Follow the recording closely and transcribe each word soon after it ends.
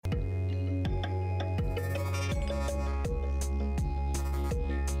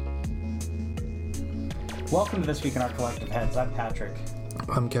Welcome to This Week in Our Collective Heads. I'm Patrick.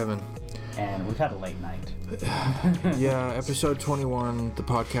 I'm Kevin. And we've had a late night. Yeah, episode 21, the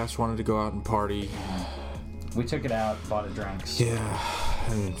podcast wanted to go out and party. We took it out, bought it drinks. Yeah,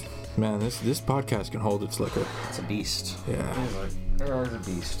 and man, this podcast can hold its liquor. It's a beast. Yeah. It is a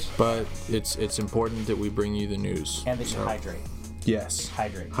beast. But it's important that we bring you the news. And that you hydrate. Yes.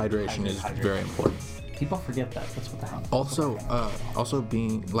 Hydration is very important. People forget that. That's what the hell. Also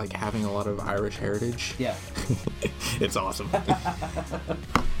being, like, having a lot of Irish heritage. Yeah. It's awesome.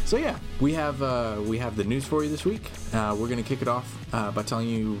 So yeah, we have the news for you this week. We're gonna kick it off by telling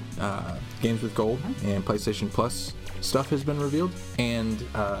you Games with Gold and PlayStation Plus stuff has been revealed. And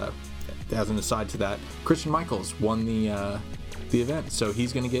as an aside to that, Christian Michaels won the event, so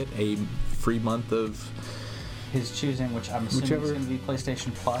he's gonna get a free month of his choosing, which I'm assuming is going to be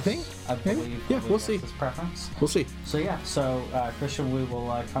PlayStation Plus. I believe. Yeah, we'll see. His preference. We'll see. So Christian, we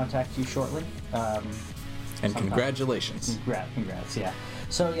will contact you shortly. And congratulations. Congrats, yeah.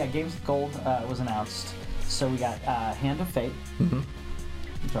 So yeah, Games with Gold was announced. So we got Hand of Fate.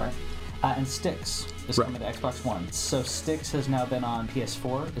 Mm-hmm. Sorry. And Styx is coming to Xbox One. So Styx has now been on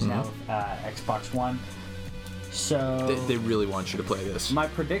PS4, is now Xbox One. So they really want you to play this. My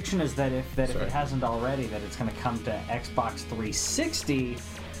prediction is that if it hasn't already, that it's going to come to Xbox 360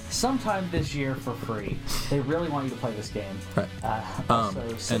 sometime this year for free. They really want you to play this game. Right.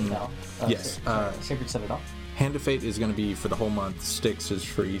 Also, Citadel. Yes. Sacred Citadel. Hand of Fate is going to be for the whole month. Styx is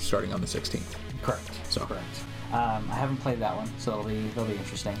free starting on the 16th. Correct. Correct. I haven't played that one, so it'll be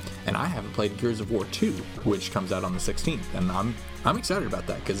interesting. And I haven't played Gears of War 2, which comes out on the 16th, and I'm excited about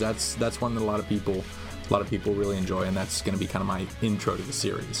that because that's one that a lot of people really enjoy, and that's going to be kind of my intro to the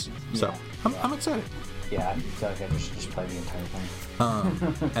series. So I'm excited. Yeah, I feel like I should just play the entire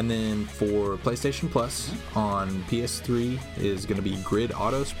thing. And then for PlayStation Plus on PS3 is going to be Grid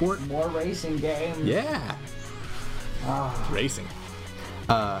Autosport. More racing games. Yeah. Racing.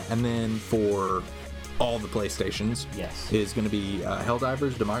 And then for all the PlayStations is going to be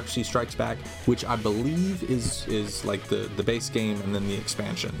Helldivers Democracy Strikes Back, which I believe is like the base game and then the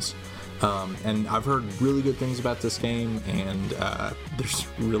expansions. And I've heard really good things about this game, and there's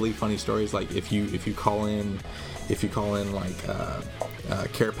really funny stories. Like if you call in like a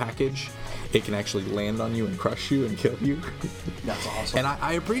care package, it can actually land on you and crush you and kill you. That's awesome. And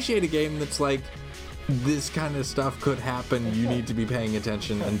I appreciate a game that's like, this kind of stuff could happen. You need to be paying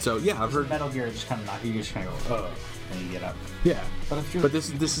attention. And so I've heard Metal Gear just kind of knock you. You just kind of go, oh, and you get up. Yeah. But this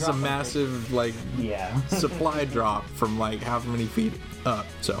is a massive supply drop from like how many feet up.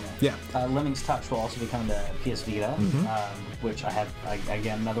 So Lemmings Touch will also be coming to PS Vita, which I have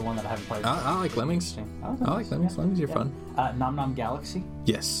again another one that I haven't played. I like Lemmings. I like Lemmings. Lemmings are fun. Nom Nom Galaxy.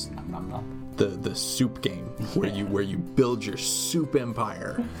 Yes. Nom Nom. The soup game where you build your soup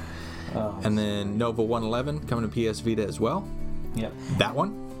empire. And then Nova 111 coming to PS Vita as well. Yep. That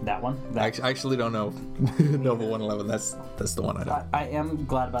one. I actually don't know Nova 111. That's the one I don't. I am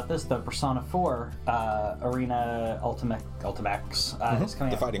glad about this though. Persona 4 Arena Ultimax is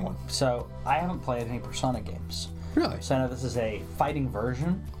coming out. The fighting one. So I haven't played any Persona games. Really? So I know this is a fighting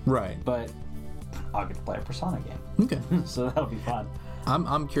version. Right. But I'll get to play a Persona game. Okay. So that'll be fun.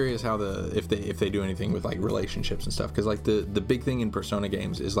 I'm curious how if they do anything with like relationships and stuff, because like the big thing in Persona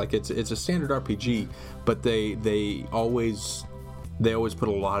games is like it's a standard RPG, but they always put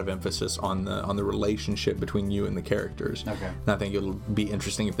a lot of emphasis on the relationship between you and the characters. Okay. And I think it'll be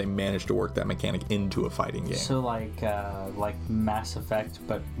interesting if they manage to work that mechanic into a fighting game. So like Mass Effect,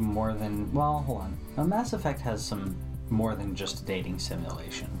 but more than hold on. Now, Mass Effect has some more than just dating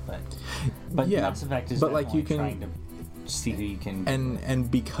simulation, but Mass Effect is definitely trying to see who you can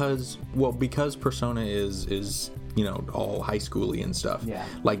and because Persona is all high schooly and stuff. Yeah.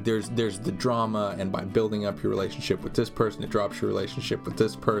 Like there's the drama, and by building up your relationship with this person, it drops your relationship with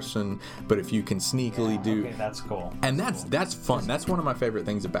this person. But if you can sneakily do, that's cool. And that's fun. That's one of my favorite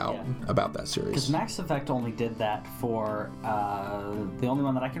things about that series. Because Mass Effect only did that for the only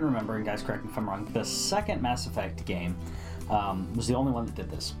one that I can remember, and guys correct me if I'm wrong. The second Mass Effect game was the only one that did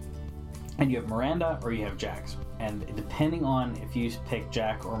this. And you have Miranda or you have Jax. And depending on if you pick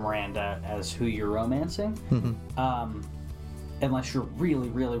Jack or Miranda as who you're romancing, unless you're really,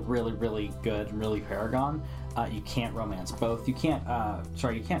 really, really, really good and really Paragon, you can't romance both. You can't,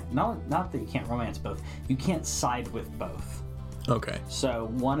 you can't, not that you can't romance both, you can't side with both. Okay. So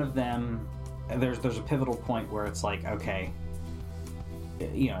one of them, there's a pivotal point where it's like, okay,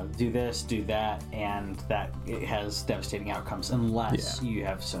 do this, do that, and that it has devastating outcomes unless you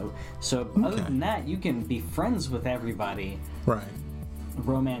have so other than that, you can be friends with everybody, right?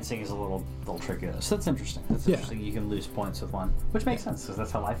 Romancing is a little tricky though, so that's interesting. That's interesting. You can lose points with one, which makes sense because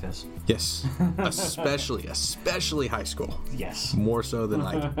that's how life is. Yes, especially high school. Yes, more so than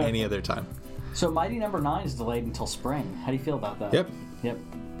like any other time. So Mighty Number 9 is delayed until spring. How do you feel about that? Yep.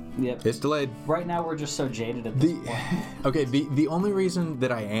 It's delayed. Right now we're just so jaded at this point. Okay, the only reason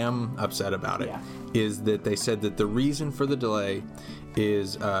that I am upset about it is that they said that the reason for the delay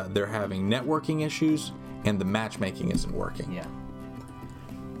is they're having networking issues and the matchmaking isn't working. Yeah.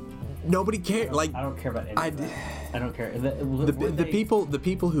 Nobody cares. Like I don't care about any of that. I don't care. The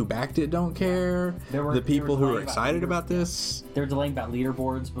people who backed it don't care. The people who are excited about this. They're delaying about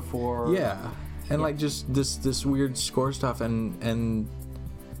leaderboards before. Yeah. And like just this weird score stuff and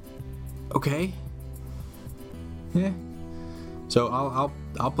okay. Yeah. So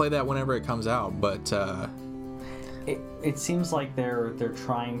I'll play that whenever it comes out, but it seems like they're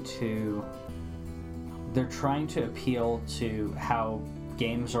trying to appeal to how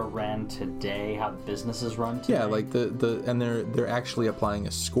games are run today, how businesses run today. Yeah, like and they're actually applying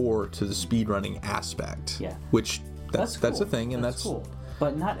a score to the speedrunning aspect. Yeah. Which that's cool. a thing, and that's cool.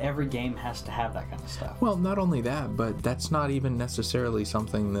 But not every game has to have that kind of stuff. Well, not only that, but that's not even necessarily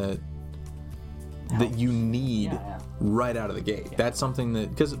something that you need right out of the gate. Yeah. That's something that,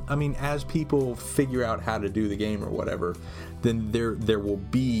 because I mean, as people figure out how to do the game or whatever, then there will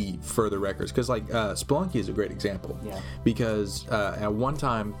be further records. Because like Spelunky is a great example. Yeah. Because at one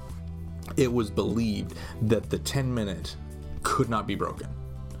time, it was believed that the 10-minute could not be broken.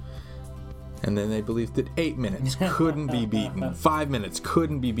 And then they believed that 8 minutes couldn't be beaten. 5 minutes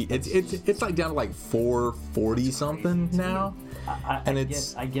couldn't be beaten. It's like down to like 440 something now.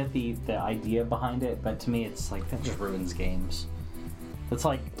 I get the idea behind it, but to me it's like that just ruins games. It's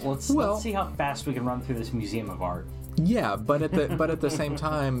like let's see how fast we can run through this museum of art. Yeah, but at the same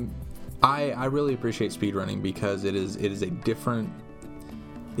time, I really appreciate speedrunning because it is a different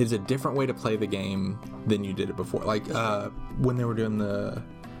way to play the game than you did it before. Like when they were doing the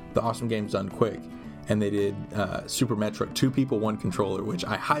Awesome Games Done Quick, and they did Super Metroid, 2 people, 1 controller, which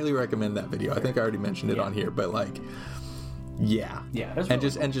I highly recommend that video. I think I already mentioned it on here, but like, yeah, that's and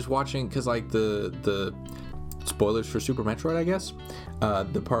really just watching, because like the spoilers for Super Metroid, I guess,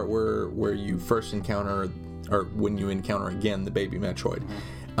 the part where you first encounter, or when you encounter again the baby Metroid.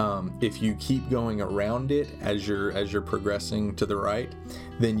 If you keep going around it as you're progressing to the right,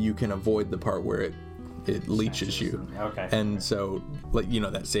 then you can avoid the part where it leeches you. Okay. And so, like,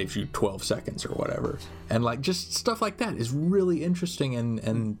 that saves you 12 seconds or whatever. And like just stuff like that is really interesting,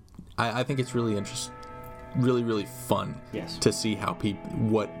 and I think it's really interesting, really fun to see how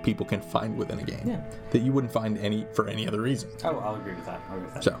what people can find within a game that you wouldn't find for any other reason. Oh, I'll agree with that.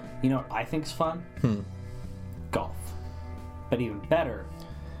 So, what I think's fun? Golf. But even better,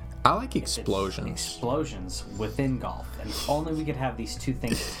 I like explosions. Explosions within golf. And if only we could have these two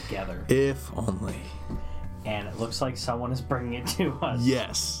things together. If only. And it looks like someone is bringing it to us.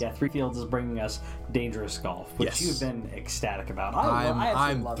 Yes. Yeah, Three Fields is bringing us Dangerous Golf, which you've been ecstatic about.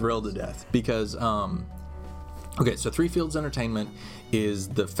 I'm thrilled to death because, okay, so Three Fields Entertainment is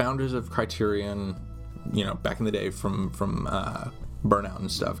the founders of Criterion, back in the day from Burnout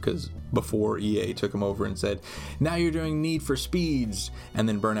and stuff, because before EA took them over and said, now you're doing Need for Speeds, and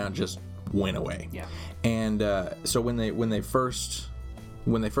then Burnout just went away. Yeah. And so when they first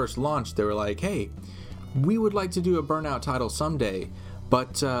launched, they were like, hey, we would like to do a Burnout title someday,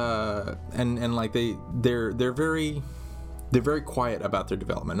 but and like they're very quiet about their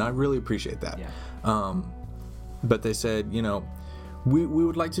development, and I really appreciate that. Yeah. But they said, we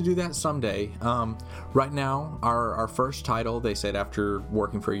would like to do that someday. Right now, our first title, they said after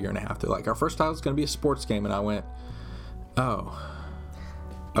working for a year and a half, they're like, our first title is going to be a sports game. And I went, oh,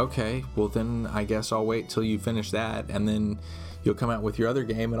 okay, well then I guess I'll wait till you finish that, and then you'll come out with your other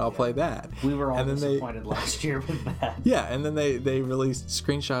game and I'll play that. We were all disappointed last year with that. Yeah, and then they released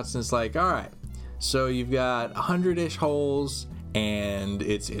screenshots, and it's like, all right, so you've got 100-ish holes, and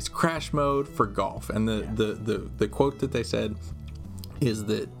it's crash mode for golf. And the quote that they said is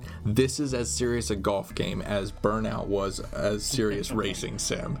that this is as serious a golf game as Burnout was a serious racing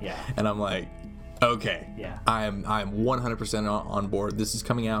sim. Yeah. And I'm like, okay, yeah, I'm 100% on board. This is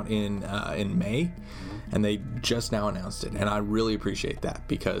coming out in May, and they just now announced it, and I really appreciate that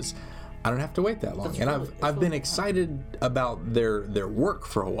because I don't have to wait that long. I've been excited about their work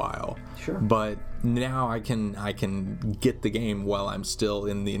for a while. Sure. But now I can get the game while I'm still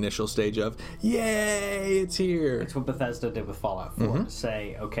in the initial stage of, yay, it's here. It's what Bethesda did with Fallout 4. To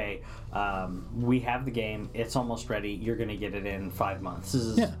say, okay, we have the game, it's almost ready, you're going to get it in 5 months. This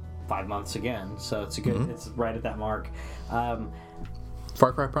is 5 months again, so it's a good. It's right at that mark.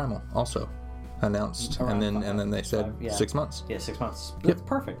 Far Cry Primal also. announced, and then they said 6 months. Yeah, 6 months. That's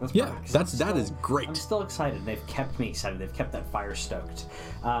perfect. That's perfect. That is great. I'm still excited. They've kept me excited. They've kept that fire stoked.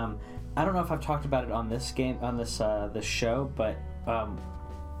 I don't know if I've talked about it on this game, on this show, but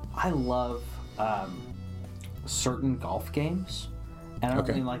I love certain golf games, and I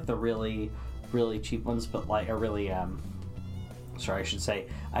don't mean like the really, really cheap ones, but like a really sorry, I should say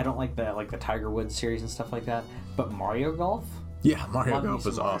I don't like the Tiger Woods series and stuff like that. But Mario Golf. Yeah, Mario Golf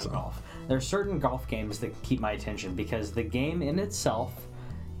is awesome. There are certain golf games that keep my attention because the game in itself,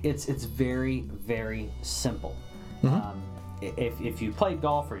 it's very, very simple. Mm-hmm. If you played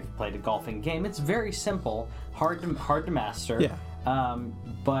golf or if you played a golfing game, it's very simple, hard to master. Yeah.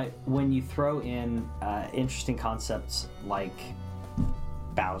 But when you throw in interesting concepts like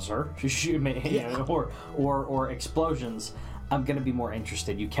Bowser, or explosions, I'm going to be more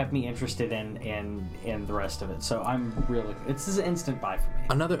interested. You kept me interested in the rest of it, so I'm really. It's an instant buy for me.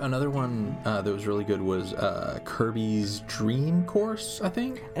 Another one that was really good was Kirby's Dream Course, I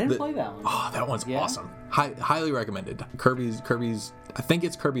think. I didn't play that one. Oh, that one's awesome. Highly recommended. Kirby's. I think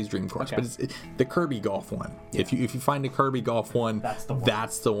it's Kirby's Dream Course, but it's the Kirby Golf one. Yeah. If you find a Kirby Golf one,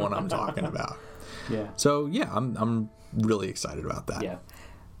 that's the one I'm talking about. Yeah. So yeah, I'm really excited about that. Yeah.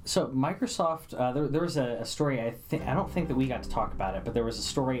 So Microsoft, there was a story. I don't think that we got to talk about it, but there was a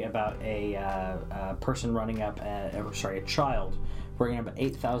story about a person running up a child bringing up an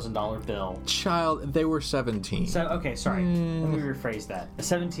 $8,000 bill. Child, they were 17. So okay, sorry. Let me rephrase that. A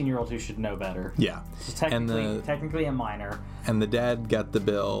 17-year-old who should know better. Yeah. So technically a minor. And the dad got the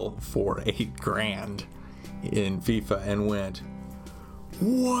bill for $8,000 in FIFA and went,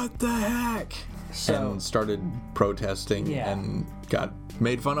 "What the heck?" And started protesting and got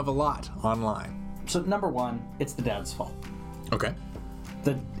made fun of a lot online. So number one, it's the dad's fault. Okay.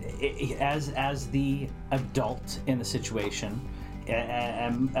 As the adult in the situation,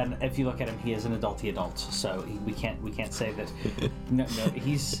 and if you look at him, he is an adult. So we can't say that. No,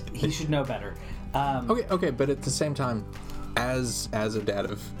 he should know better. Okay, but at the same time, as a dad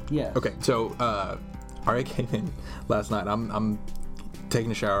of Okay, so Ari came in last night. I'm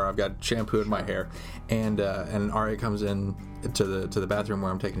taking a shower. I've got shampoo in my hair, and Ari comes in to the bathroom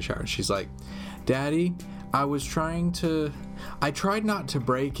where I'm taking a shower, and she's like, "Daddy, I tried not to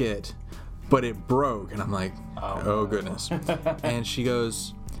break it, but it broke." And I'm like, oh goodness. And she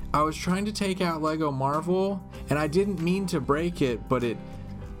goes, "I was trying to take out Lego Marvel, and I didn't mean to break it, but it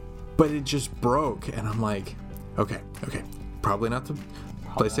just broke." And I'm like, okay, probably not the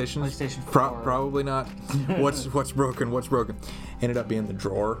PlayStation 4. Probably not. What's broken? Ended up being the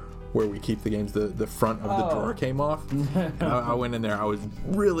drawer where we keep the games. The front of the drawer came off. And I went in there. I was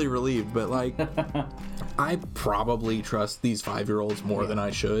really relieved, but like, I probably trust these 5-year-olds more than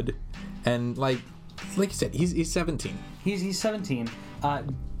I should. And like you said, he's 17. He's 17.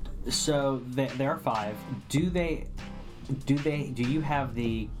 So they are 5. Do you have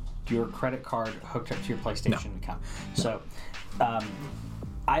your credit card hooked up to your PlayStation account? So.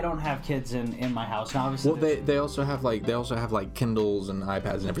 I don't have kids in my house. Now, obviously, well, they also have Kindles and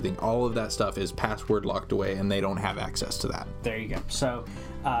iPads and everything. All of that stuff is password locked away, and they don't have access to that. There you go. So,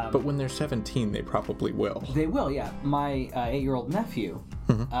 but when they're 17, they probably will. They will, yeah. My 8-year-old nephew.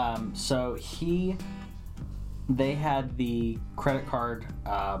 Mm-hmm. So they had the credit card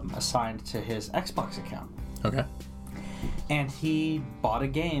assigned to his Xbox account. Okay. And he bought a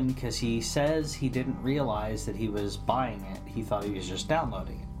game because he says he didn't realize that he was buying it. He thought he was just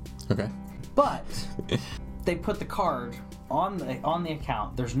downloading it. Okay. But they put the card on the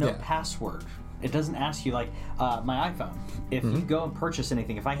account. There's no password. It doesn't ask you, like my iPhone. If you go and purchase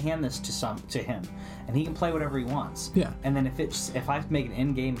anything, if I hand this to him, and he can play whatever he wants. Yeah. And then if I make an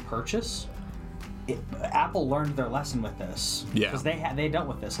in-game purchase, Apple learned their lesson with this. Yeah. Because they dealt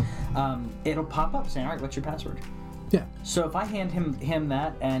with this. It'll pop up saying, "All right, what's your password?" Yeah. So if I hand him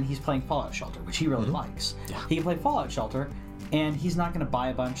that, and he's playing Fallout Shelter, which he really likes, he can play Fallout Shelter, and he's not going to buy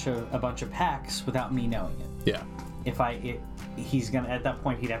a bunch of packs without me knowing it. Yeah. He's gonna, at that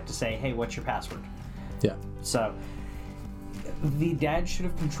point, he'd have to say, "Hey, what's your password?" Yeah. So the dad should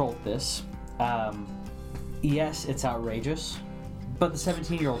have controlled this. Yes, it's outrageous, but the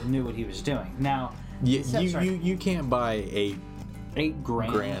 17-year-old knew what he was doing. Now, you can't buy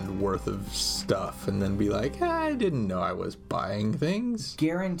 $8,000 worth of stuff and then be like, "I didn't know I was buying things."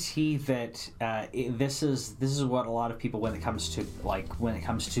 Guarantee that this is what a lot of people, when it comes to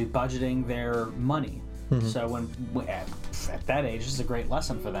budgeting their money. Mm-hmm. So at that age, this is a great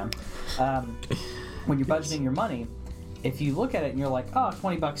lesson for them. When you're budgeting your money, if you look at it and you're like, "Oh,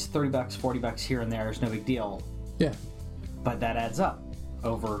 $20, $30, $40 here and there is no big deal." Yeah. But that adds up.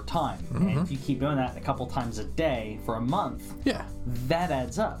 over time. And if you keep doing that a couple times a day for a month, that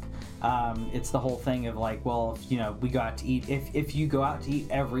adds up. It's the whole thing of like, well, if, we go out to eat. If you go out to eat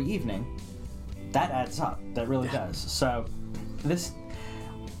every evening, that adds up. That really does. So this,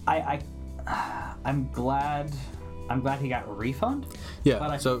 I'm glad he got a refund. Yeah,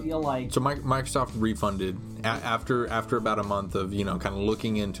 but I feel like Microsoft refunded after about a month of kind of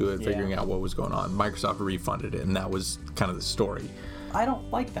looking into it, figuring out what was going on. Microsoft refunded it, and that was kind of the story. I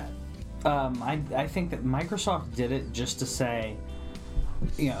don't like that. I think that Microsoft did it just to say,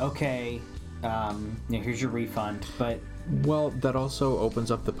 okay, here's your refund, but. Well, that also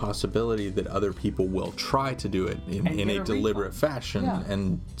opens up the possibility that other people will try to do it in a deliberate fashion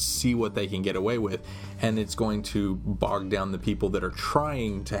and see what they can get away with. And it's going to bog down the people that are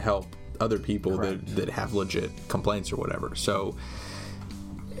trying to help other people that have legit complaints or whatever. So,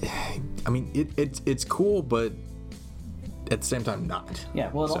 I mean, it's cool, but at the same time, not.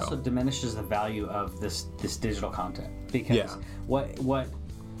 Yeah, well, it also diminishes the value of this digital content. Because what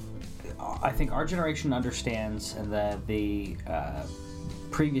I think our generation understands, and the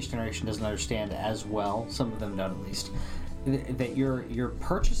previous generation doesn't understand as well. Some of them don't, at least. That you're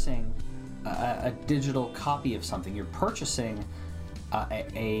purchasing a digital copy of something. You're purchasing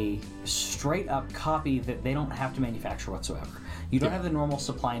a straight up copy that they don't have to manufacture whatsoever. You don't have the normal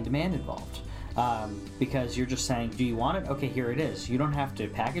supply and demand involved. Because you're just saying, do you want it? Okay, here it is. You don't have to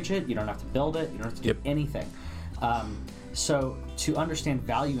package it. You don't have to build it. You don't have to do anything. So to understand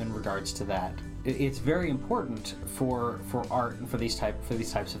value in regards to that, it's very important for art and for these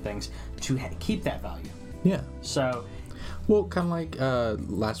types of things to keep that value. Yeah. So, well, kind of like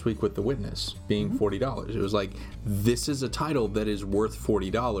last week with The Witness being $40. It was like, this is a title that is worth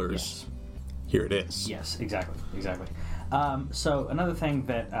 $40. Yes. Here it is. Yes, exactly. So another thing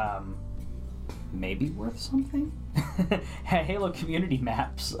that may be worth something. Halo community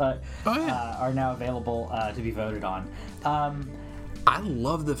maps are now available to be voted on. I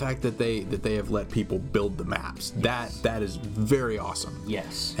love the fact that they have let people build the maps. Yes. That is very awesome.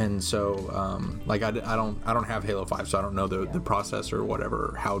 Yes. And so like I don't have Halo 5, so I don't know the process or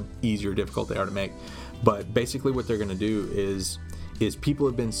whatever, how easy or difficult they are to make. But basically what they're going to do is people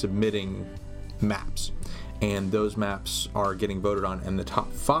have been submitting maps, and those maps are getting voted on, and the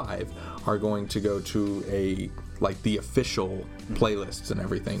top 5 are going to go to the official playlists and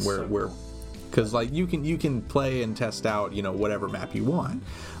everything, where because like you can play and test out whatever map you want,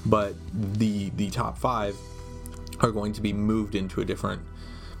 but the top 5 are going to be moved into a different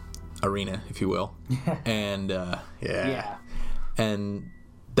arena, if you will. And and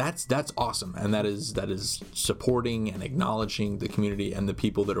that's awesome, and that is supporting and acknowledging the community and the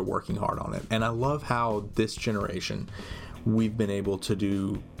people that are working hard on it. And I love how this generation we've been able to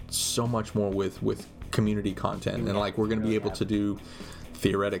do so much more with community content, and like we're going to be able to do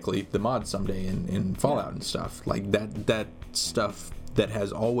theoretically the mods someday in Fallout and stuff like that stuff that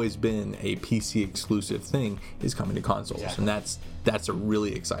has always been a PC exclusive thing is coming to consoles. And that's a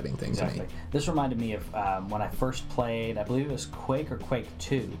really exciting thing to me. This reminded me of when I first played, I believe it was Quake or Quake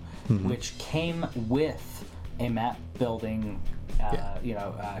 2, which came with a map building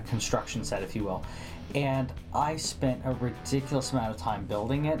construction set, if you will. And I spent a ridiculous amount of time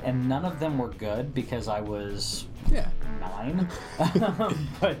building it, and none of them were good because I was 9.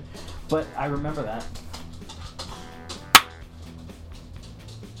 but I remember that.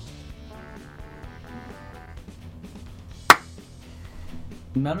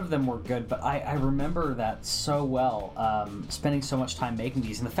 None of them were good, but I remember that so well, spending so much time making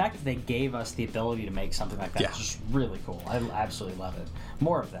these. And the fact that they gave us the ability to make something like that is just really cool. I absolutely love it.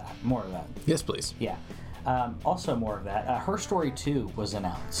 More of that. Yes, please. Yeah. Also more of that. Her Story 2 was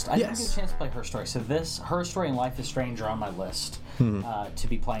announced. I didn't get a chance to play Her Story. So Her Story and Life is Strange are on my list to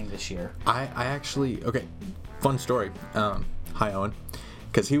be playing this year. I actually... Okay, fun story. Hi, Owen.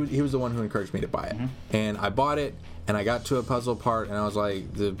 Because he was the one who encouraged me to buy it. And I bought it, and I got to a puzzle part, and I was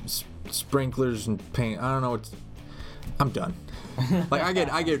like, the sprinklers and paint, I don't know, I'm done. Like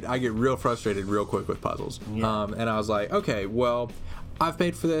I get real frustrated real quick with puzzles. And I was like, okay, well, I've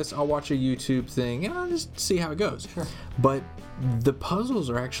paid for this, I'll watch a YouTube thing, and I'll just see how it goes. Sure. But the puzzles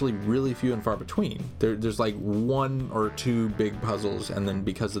are actually really few and far between. There's like 1 or 2 big puzzles, and then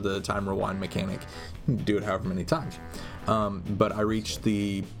because of the time rewind mechanic, you can do it however many times. But I reached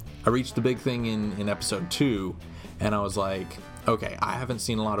the big thing in episode 2, and I was like, okay, I haven't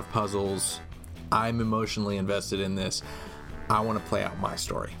seen a lot of puzzles. I'm emotionally invested in this. I want to play out my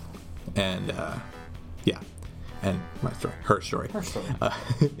story. And and my story, her story.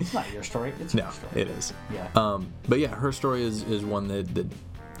 It's not your story. It's her story. It is. Yeah. But yeah, Her Story is one that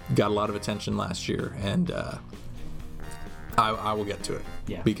got a lot of attention last year, and I will get to it.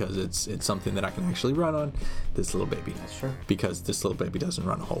 Yeah. Because it's something that I can actually run on this little baby. That's true. Because this little baby doesn't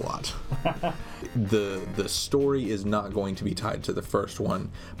run a whole lot. The story is not going to be tied to the first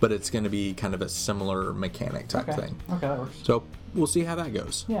one, but it's going to be kind of a similar mechanic type thing. Okay, that works. So we'll see how that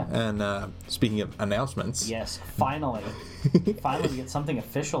goes. Yeah. And speaking of announcements. Yes, finally. Finally we get something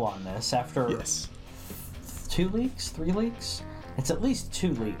official on this after 2 leaks, 3 leaks? It's at least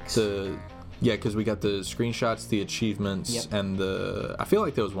 2 leaks. Yeah, because we got the screenshots, the achievements, and I feel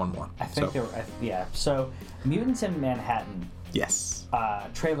like there was one more. I think there were, yeah. So, Mutants in Manhattan. Yes.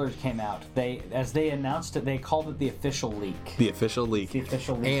 Trailers came out. As they announced it, they called it the official leak. The official leak. The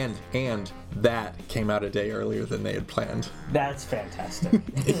official leak. And that came out a day earlier than they had planned. That's fantastic.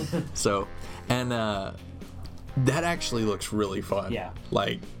 So, and that actually looks really fun. Yeah.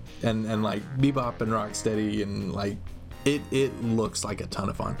 Like, and like Bebop and Rocksteady and like, it looks like a ton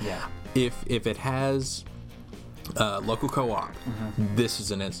of fun. Yeah. If it has local co-op, this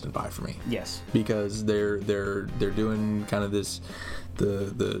is an instant buy for me. Yes. Because they're doing kind of this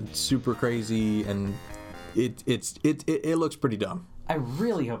the super crazy, and it looks pretty dumb. I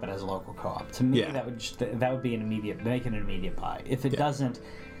really hope it has a local co-op. To me, that would be an immediate buy. If it doesn't,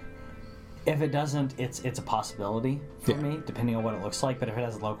 it's a possibility for me, depending on what it looks like. But if it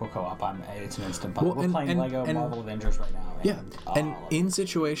has a local co-op, it's an instant buy. We're playing Lego Marvel Avengers right now. And in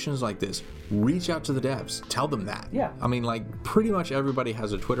situations like this, reach out to the devs. Tell them that. Yeah. I mean, like, pretty much everybody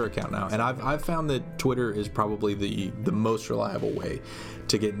has a Twitter account now. And I've found that Twitter is probably the most reliable way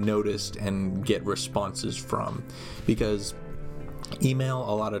to get noticed and get responses from. Because email,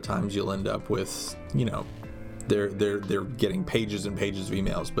 a lot of times you'll end up with, they're getting pages and pages of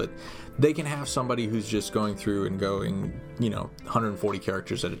emails, but they can have somebody who's just going through and going 140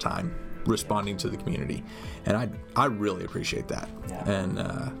 characters at a time responding to the community, and I really appreciate that. And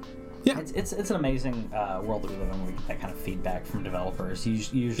it's an amazing world that we live in where we get that kind of feedback from developers.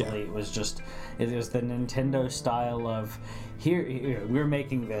 Usually it was the Nintendo style of here we're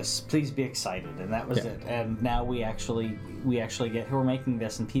making this, please be excited, and that was it. And now we actually get we're making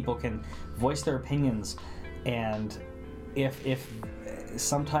this, and people can voice their opinions. And if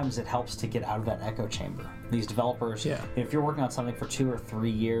sometimes it helps to get out of that echo chamber. These developers, if you're working on something for 2 or 3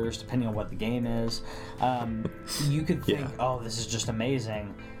 years, depending on what the game is, you could think, oh, this is just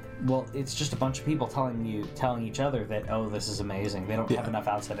amazing. Well, it's just a bunch of people telling each other that, oh, this is amazing. They don't have enough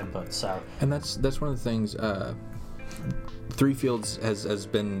outside input. So, and that's one of the things. Three Fields has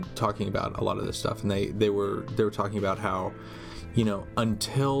been talking about a lot of this stuff, and they were talking about how,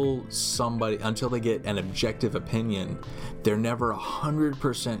 until they get an objective opinion, they're never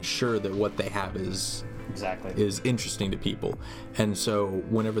 100% sure that what they have is interesting to people. And so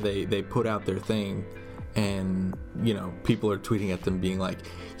whenever they put out their thing, and people are tweeting at them being like,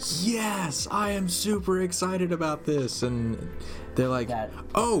 yes, I am super excited about this, and they're like,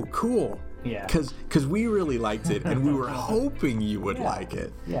 oh, cool. Yeah. Because we really liked it, and we were hoping you would like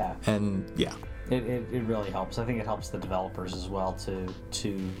it. Yeah. And It really helps. I think it helps the developers as well to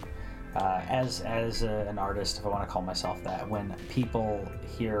as an artist, if I want to call myself that, when people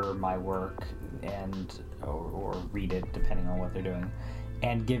hear my work or read it, depending on what they're doing,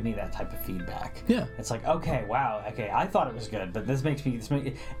 and give me that type of feedback. Yeah. It's like, okay, wow, okay, I thought it was good, but this makes me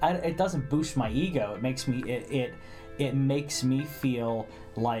it doesn't boost my ego. It makes me it makes me feel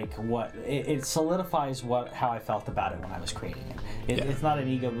like it solidifies how I felt about it when I was creating it. It's not an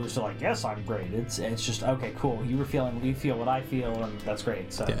ego booster like, yes, I'm great. It's just, okay, cool. You feel what I feel, and that's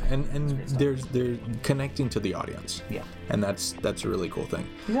great. So and they're connecting to the audience. Yeah. And that's a really cool thing.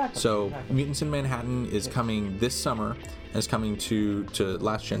 Exactly. So Mutants in Manhattan is coming this summer, and it's coming to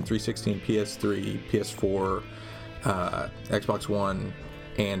last gen 360 and PS3, PS4, Xbox One,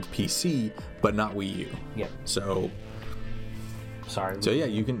 and PC, but not Wii U. Yep. So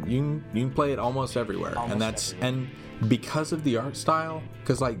you can play it almost everywhere. And because of the art style,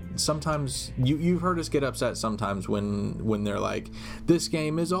 because like sometimes you've heard us get upset sometimes when they're like, this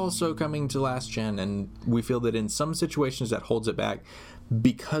game is also coming to last gen, and we feel that in some situations that holds it back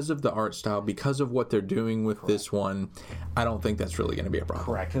because of the art style, because of what they're doing with this one. I don't think that's really going to be a problem.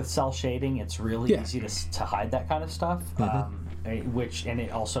 Correct. With cell shading, it's really easy to hide that kind of stuff, and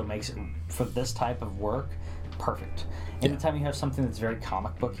it also makes it, for this type of work, perfect. Anytime you have something that's very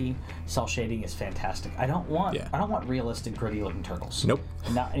comic booky, cell shading is fantastic. I don't want realistic, gritty looking turtles. Nope.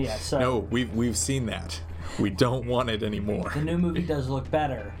 No, we've seen that. We don't want it anymore. The new movie does look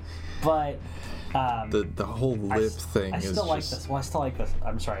better, but The whole lip thing is still like this. Well, I still like this.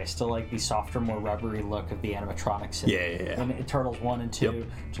 I'm sorry. I still like the softer, more rubbery look of the animatronics in Turtles 1 and 2,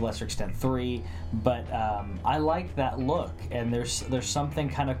 to a lesser extent 3. But I like that look, and there's something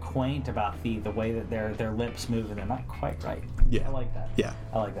kind of quaint about the way that their lips move, and they're not quite right. Yeah. I like that. Yeah.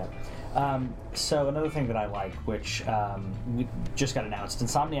 I like that. So another thing that I like, which we just got announced,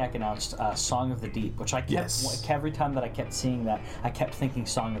 Insomniac announced Song of the Deep, which I kept every time that I kept seeing that, I kept thinking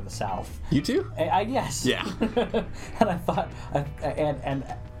Song of the South. You too? Yes. Yeah. And I thought, and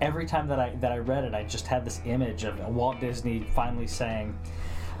every time that I read it, I just had this image of Walt Disney finally saying,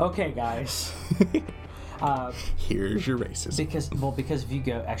 "Okay, guys." Here's your racism. Because if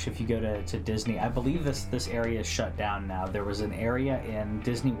you go to Disney, I believe this area is shut down now. There was an area in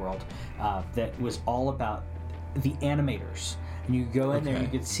Disney World that was all about the animators, and you go in there and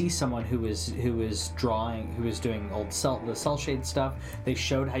you could see someone who was doing the cell shade stuff. They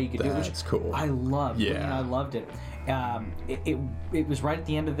showed how you could do it. That's cool. I loved. Yeah. I loved it. It was right at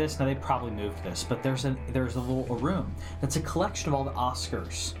the end of this. Now they probably moved this, but there's a room that's a collection of all the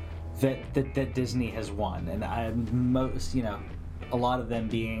Oscars that Disney has won, and a lot of them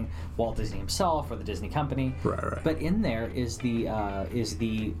being Walt Disney himself or the Disney Company. Right. But in there is the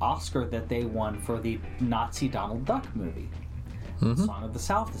Oscar that they won for the Nazi Donald Duck movie. Mm-hmm. Song of the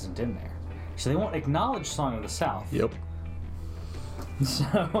South isn't in there, so they won't acknowledge Song of the South. Yep.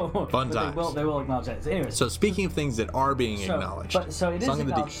 So fun times. They will acknowledge that. So anyways, so speaking of things that are being acknowledged, it is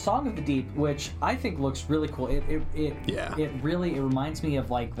acknowledged. Song of the Deep, which I think looks really cool. It reminds me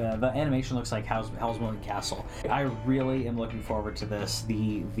of like the animation looks like Howl's Moving Castle. I really am looking forward to this.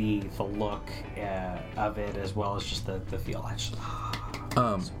 The look of it, as well as just the feel.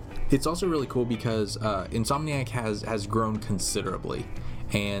 It's also really cool because Insomniac has grown considerably.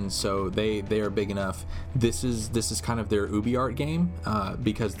 And so they are big enough. This is kind of their UbiArt game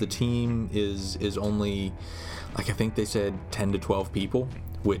because the team is only, like, I think they said 10 to 12 people,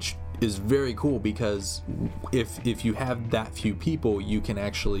 which is very cool because if you have that few people, you can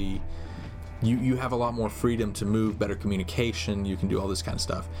actually you have a lot more freedom to move, better communication. You can do all this kind of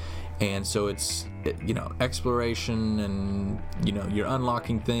stuff. And so it's exploration, and you're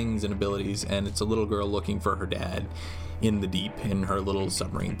unlocking things and abilities, and it's a little girl looking for her dad in the deep in her little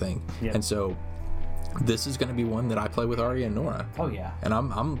submarine thing. Yep. And so this is going to be one that I play with Ari and Nora. Oh yeah. And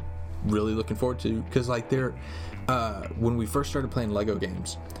I'm really looking forward to, because like they're when we first started playing Lego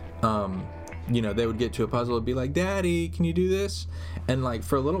games, they would get to a puzzle and be like, "Daddy, can you do this?" And like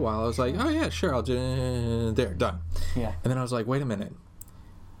for a little while I was like, "Oh yeah, sure, I'll do there, done." Yeah. And then I was like, "Wait a minute.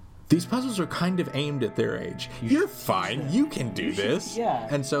 These puzzles are kind of aimed at their age. You're fine. You can do this." Yeah.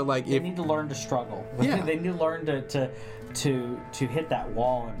 And so like they need to learn to struggle. Yeah. They need to learn to hit that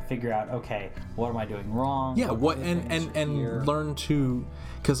wall and figure out, okay, what am I doing wrong? Yeah. And learn to,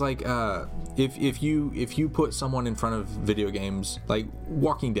 because like if you put someone in front of video games like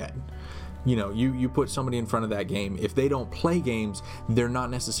Walking Dead, you put somebody in front of that game, if they don't play games, they're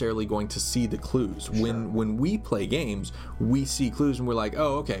not necessarily going to see the clues. Sure. When we play games, we see clues and we're like,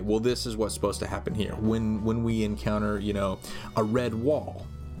 oh, okay, well, this is what's supposed to happen here. When we encounter, a red wall,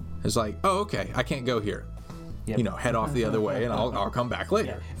 it's like, oh, okay, I can't go here. Yep. Head off the other way, and I'll come back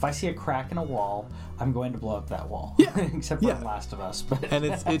later. Yeah. If I see a crack in a wall, I'm going to blow up that wall. Yeah. Except for The Last of Us. But and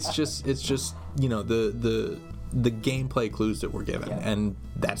it's just the gameplay clues that we're given, and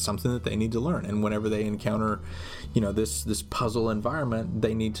that's something that they need to learn. And whenever they encounter this puzzle environment,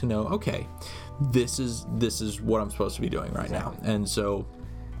 they need to know, okay, this is what I'm supposed to be doing right now. And so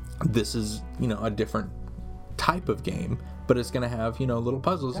this is a different type of game, but it's going to have little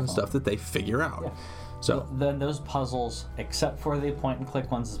puzzles and stuff that they figure out. Yeah. So then those puzzles, except for the point and click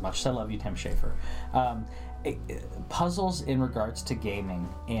ones, as much as I love you, Tim Schafer, puzzles in regards to gaming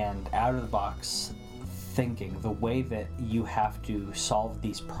and out of the box thinking, the way that you have to solve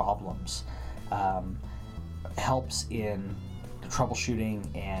these problems helps in troubleshooting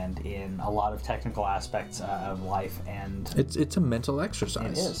and in a lot of technical aspects of life. And it's a mental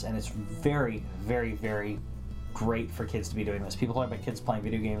exercise. It is, and it's very, very, very great for kids to be doing this. People talk about kids playing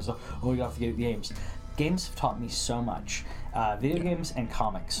video games. Oh, you have to get games. Games have taught me so much. Video games and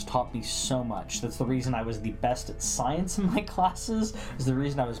comics taught me so much. That's the reason I was the best at science in my classes. Is the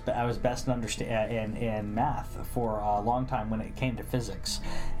reason I was best in math for a long time when it came to physics.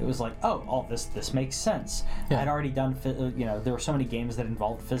 It was like, oh, this makes sense. I'd already done. There were so many games that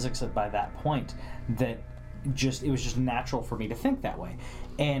involved physics by that point that it was just natural for me to think that way.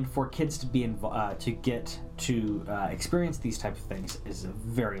 And for kids to be experience these type of things is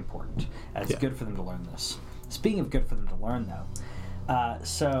very important. It's good for them to learn this. Speaking of good for them to learn, though,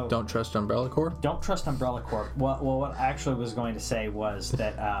 so don't trust Umbrella Corp. Don't trust Umbrella Corp. Well, what I actually was going to say was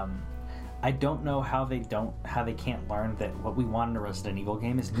that I don't know how they can't learn that what we want in a Resident Evil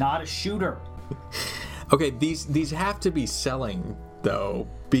game is not a shooter. Okay, these have to be selling though,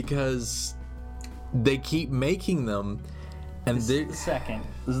 because they keep making them, and This is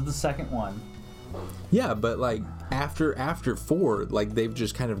the second one. Yeah, but like after 4, like they've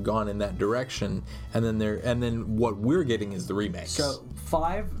just kind of gone in that direction, and then what we're getting is the remakes. So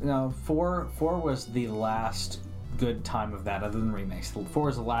 4 was the last good time of that, other than remakes. 4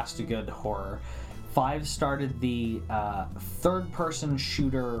 was the last good horror. 5 started the third-person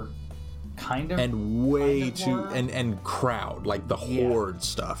shooter kind of, and way kind of too horror. and crowd, like the horde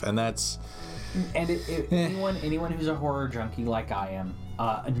stuff, and that's. And anyone who's a horror junkie like I am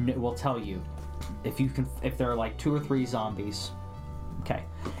will tell you, if there are like 2 or 3 zombies, okay,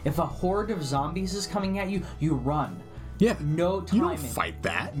 if a horde of zombies is coming at you, you run. Yeah. No time. You don't fight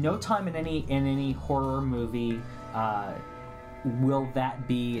that. No time in any horror movie will that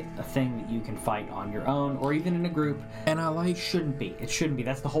be a thing that you can fight on your own or even in a group. And it shouldn't be. It shouldn't be.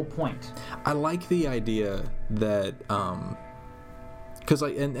 That's the whole point. I like the idea that because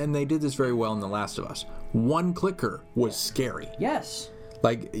and they did this very well in The Last of Us. One clicker was scary. Yes.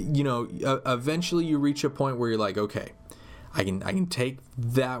 Like, eventually you reach a point where you're like, okay, I can take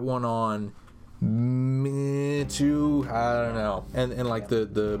that one on. To I don't know, and like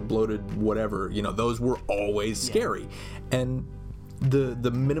the bloated whatever, those were always scary, and the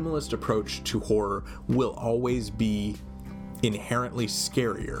minimalist approach to horror will always be inherently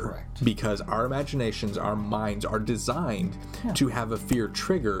scarier. Correct. Because our imaginations, our minds are designed to have a fear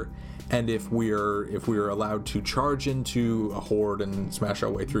trigger. And if we're allowed to charge into a horde and smash our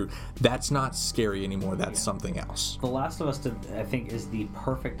way through, that's not scary anymore. That's something else. The Last of Us, I think, is the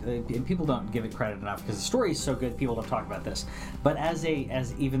perfect. And people don't give it credit enough because the story is so good. People don't talk about this. But as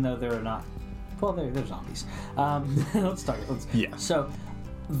even though they're not, well, they're zombies. Yeah. So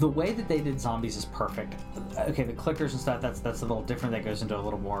the way that they did zombies is perfect. Okay, the clickers and stuff, that's a little different. That goes into a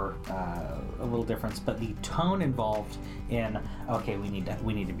little more a little difference. But the tone involved in, okay, we need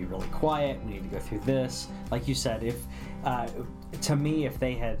to be really quiet. We need to go through this. Like you said, to me,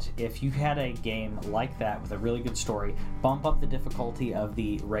 if you had a game like that with a really good story, bump up the difficulty of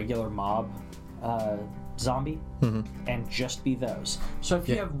the regular mob zombie and just be those. So if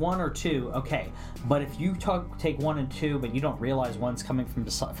you have 1 or 2, okay, but if you take 1 and 2 but you don't realize one's coming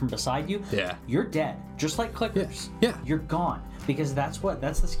from beside you, you're dead, just like clickers. You're gone, because that's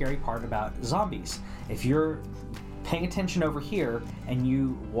the scary part about zombies. If you're paying attention over here and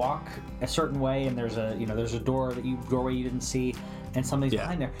you walk a certain way and there's a doorway you didn't see and somebody's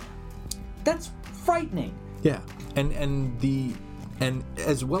behind there, that's frightening. And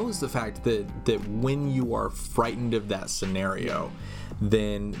as well as the fact that when you are frightened of that scenario,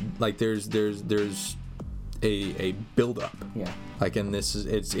 then like there's a build-up. Like, and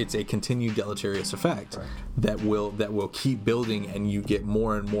it's a continued deleterious effect that will keep building, and you get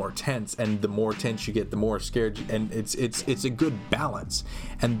more and more tense, and the more tense you get, the more scared you, and it's a good balance,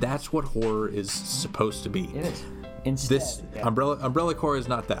 and that's what horror is supposed to be. It is. Instead, Umbrella Corps is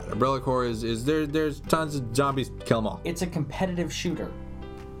not that. Umbrella Corps is there's tons of zombies, kill them all. It's a competitive shooter.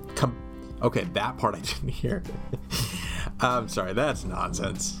 Okay, that part I didn't hear. I'm sorry, that's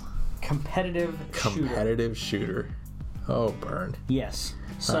nonsense. Competitive shooter. Oh, burn. Yes.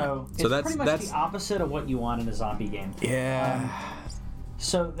 So it's pretty much the opposite of what you want in a zombie game. Yeah.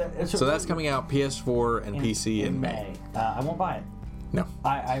 So that's coming out PS4 and PC in May. I won't buy it. No.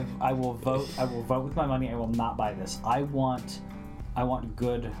 I will vote. I will vote with my money. I will not buy this. I want a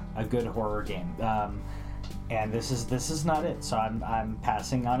good horror game. And this is not it. So I'm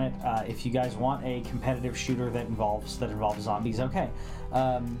passing on it. If you guys want a competitive shooter that involves zombies, okay.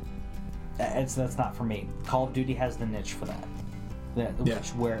 That's not for me. Call of Duty has the niche for that.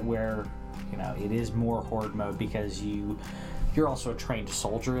 Where it is more horde mode, because you're also a trained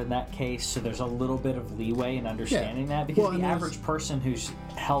soldier in that case, so there's a little bit of leeway in understanding that, because the average person who's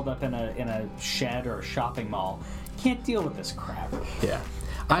held up in a shed or a shopping mall can't deal with this crap. Yeah.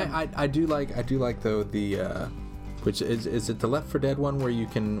 I do like though the which is it the Left 4 Dead one where you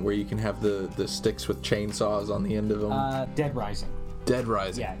can have the sticks with chainsaws on the end of them? Dead Rising.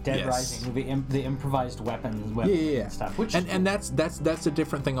 Yeah, Dead Rising, the improvised weapons and stuff. Which and that's a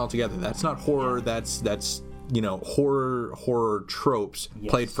different thing altogether. That's not horror. That's horror tropes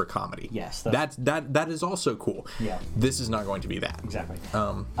played for comedy. Yes, that is also cool. Yeah, this is not going to be that. Exactly.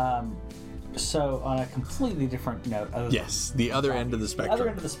 So on a completely different note, the other end of the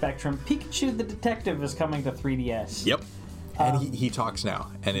spectrum. Pikachu the Detective is coming to 3DS. Yep, and he talks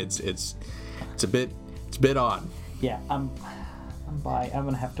now, and it's a bit odd. Yeah, I'm I'm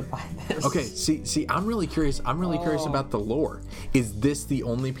gonna have to buy this. Okay, see, I'm really curious. I'm really curious about the lore. Is this the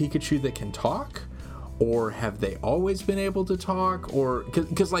only Pikachu that can talk? Or have they always been able to talk? Or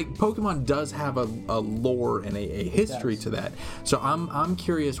because like Pokemon does have a lore and a history to that, so I'm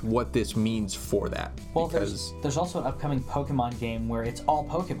curious what this means for that. Well, there's also an upcoming Pokemon game where it's all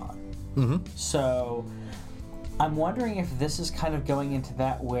Pokemon. Mm-hmm. So I'm wondering if this is kind of going into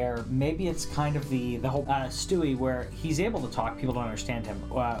that, where maybe it's kind of the whole Stewie, where he's able to talk, people don't understand him,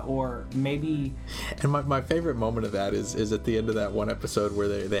 or maybe. And my favorite moment of that is at the end of that one episode where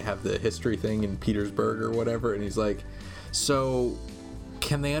they have the history thing in Petersburg or whatever, and he's like, so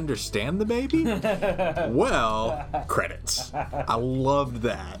can they understand the baby? Well, credits. I loved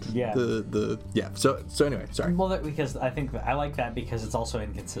that. Yeah. So anyway, sorry. Well, because I think I like that because it's also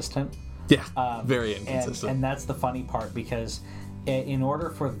inconsistent. Yeah, very inconsistent. And that's the funny part, because in order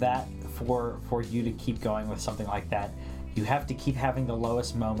for that, for you to keep going with something like that, you have to keep having the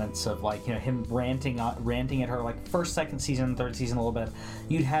lowest moments of, like, you know, him ranting at her, like first, second season, third season a little bit.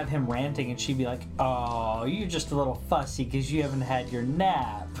 You'd have him ranting and she'd be like, "Oh, you're just a little fussy because you haven't had your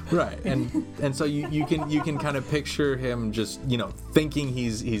nap." Right, and so you can kind of picture him just, you know, thinking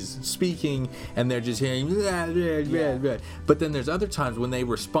he's speaking, and they're just hearing blah, blah, blah, blah. But then there's other times when they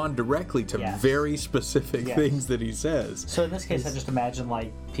respond directly to very specific things that he says. So in this case, I just imagine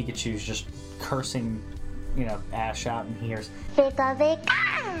like Pikachu's just cursing, you know, Ash out, and he hears Vika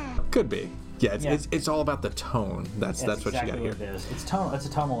Vika. Could be. Yeah, it's all about the tone. That's what exactly you got to hear. It is. It's tonal. It's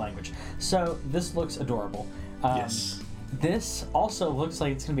a tonal language. So this looks adorable. Yes. This also looks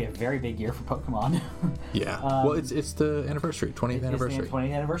like it's going to be a very big year for Pokemon. Yeah. Well, it's the anniversary, 20th anniversary. It's the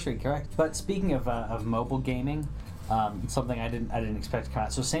 20th anniversary, correct. But speaking of mobile gaming, something I didn't expect to come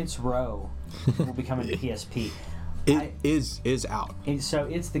out. So Saints Row will be coming to PSP. It is out. So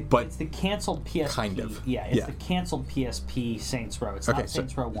it's the canceled PSP. Kind of. Yeah, it's the canceled PSP Saints Row. It's not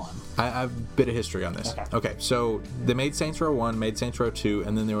Saints Row 1. I have a bit of history on this. Okay, so they made Saints Row 1, made Saints Row 2,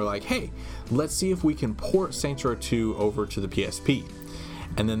 and then they were like, hey, let's see if we can port Saints Row 2 over to the PSP.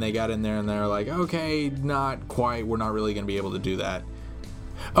 And then they got in there and they're like, okay, not quite. We're not really going to be able to do that.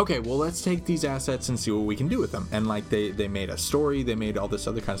 Okay, well, let's take these assets and see what we can do with them. And like they made a story, they made all this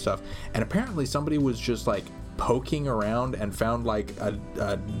other kind of stuff. And apparently somebody was just like poking around and found like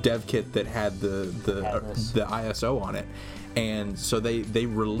a dev kit that had the ISO on it. And so they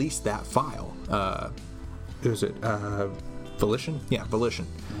released that file. Was it Volition? Yeah, Volition.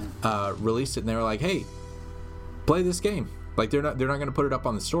 Released it, and they were like, hey, play this game. Like they're not going to put it up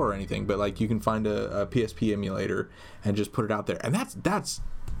on the store or anything, but like you can find a PSP emulator and just put it out there, and that's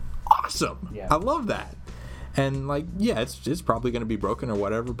awesome. Yeah. I love that. And like, yeah, it's probably going to be broken or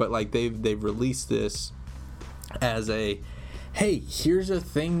whatever, but like they've released this as a, hey, here's a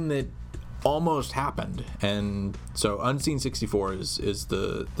thing that almost happened. And so Unseen64 is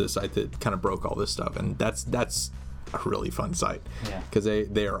the site that kind of broke all this stuff, and that's a really fun site, because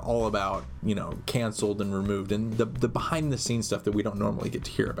they are all about, you know, canceled and removed and the behind the scenes stuff that we don't normally get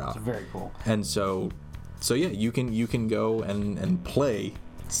to hear about. It's very cool. And so yeah, you can go and play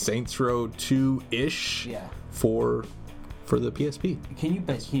Saints Row 2-ish for the PSP. Can you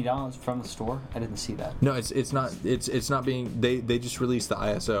download from the store? I didn't see that. No, it's not being, they just released the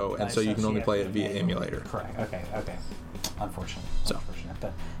ISO, and so you can only play it via emulator. Correct. Okay. Unfortunately.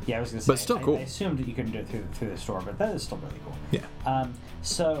 But yeah, I was gonna say. But still cool. I assumed that you couldn't do it through the store, but that is still really cool. Yeah.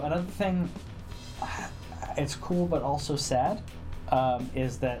 So another thing, it's cool but also sad,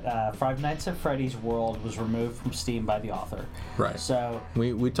 is that Five Nights at Freddy's World was removed from Steam by the author. Right. So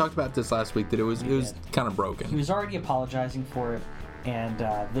we talked about this last week, that it was kind of broken. He was already apologizing for it, and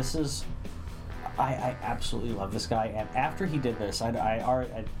this is, I absolutely love this guy. And after he did this,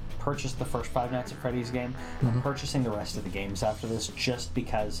 I purchased the first Five Nights at Freddy's game. I'm purchasing the rest of the games after this, just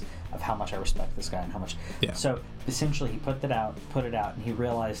because of how much I respect this guy and how much. Yeah. So essentially, he put it out, and he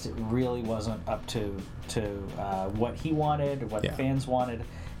realized it really wasn't up to what he wanted or what the fans wanted.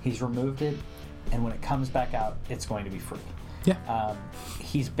 He's removed it, and when it comes back out, it's going to be free. Yeah.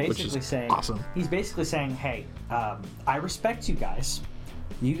 He's basically saying, awesome. He's basically saying, hey, I respect you guys.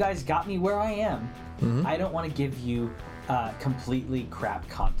 You guys got me where I am. I don't want to give you completely crap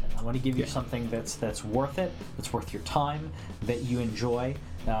content. I want to give you something that's worth it, that's worth your time, that you enjoy.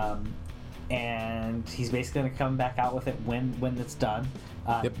 And he's basically going to come back out with it when it's done.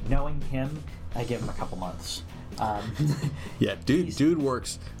 Knowing him, I give him a couple months. Yeah, dude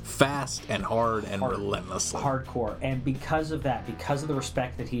works fast and hard and relentlessly. Hardcore. And because of that, because of the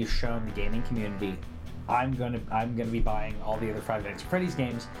respect that he has shown the gaming community, I'm gonna be buying all the other Five Nights at Freddy's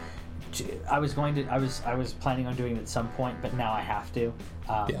games, I was planning on doing it at some point, but now I have to.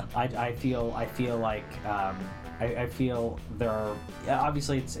 I feel like I feel there are,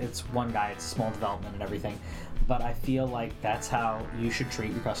 obviously it's one guy, it's small development and everything, but I feel like that's how you should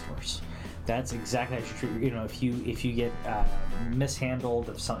treat your customers. That's exactly how you should treat. If you get mishandled,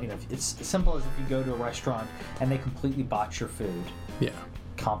 if something, it's as simple as if you go to a restaurant and they completely botch your food. Yeah.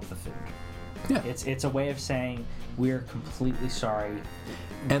 Comp the food. Yeah. It's a way of saying we're completely sorry.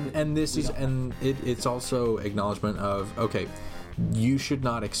 And it's also acknowledgement of, okay, you should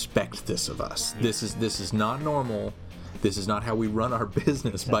not expect this of us. Yeah. This is not normal. This is not how we run our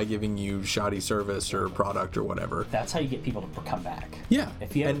business by giving you shoddy service or product or whatever. That's how you get people to come back. Yeah.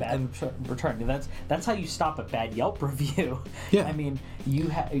 If you have a bad return, that's how you stop a bad Yelp review. Yeah. I mean, you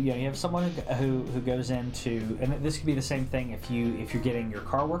have someone who goes into, and this could be the same thing if you're getting your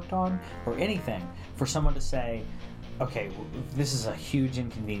car worked on or anything, for someone to say, okay, this is a huge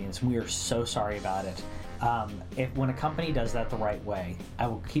inconvenience. We are so sorry about it. When a company does that the right way, I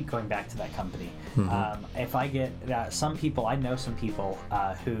will keep going back to that company. Mm-hmm. If I get some people, I know some people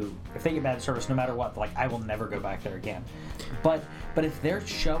who, if they get bad service, no matter what, like, I will never go back there again. But if they're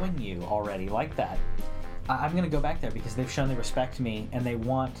showing you already like that, I'm going to go back there because they've shown they respect me and they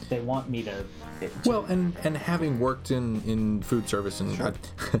want me to. Well, and having worked in food service, and sure.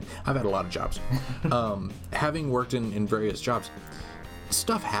 I've had a lot of jobs. Having worked in various jobs,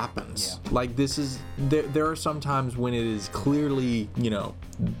 stuff happens. Yeah. Like, this is there are some times when it is clearly,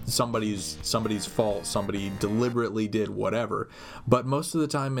 somebody's fault, somebody deliberately did whatever, but most of the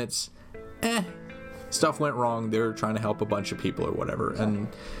time it's stuff went wrong, they're trying to help a bunch of people or whatever. Exactly.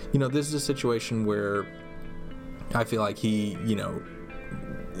 And this is a situation where I feel like he,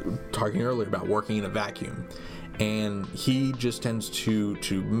 talking earlier about working in a vacuum, and he just tends to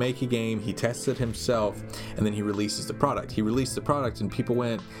make a game, he tests it himself, and then he releases the product. He released the product and people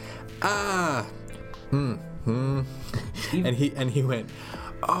went, and he went,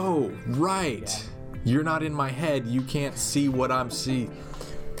 oh, right, yeah. You're not in my head, you can't see what I'm seeing.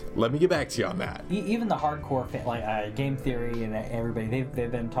 Let me get back to you on that. Even the hardcore game theory and everybody,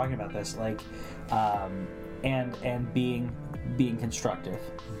 they've been talking about this, like, and being constructive,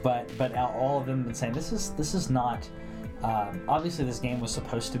 but all of them have been saying this is not. Obviously, this game was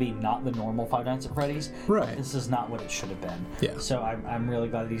supposed to be not the normal Five Nights at Freddy's. Right. But this is not what it should have been. Yeah. So I'm really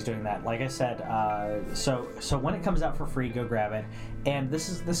glad that he's doing that. Like I said, so when it comes out for free, go grab it. And this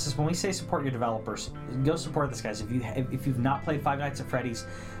is when we say support your developers, go support this, guys. If you've not played Five Nights at Freddy's,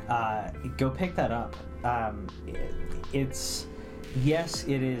 go pick that up. It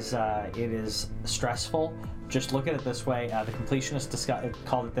is stressful. Just look at it this way. The completionist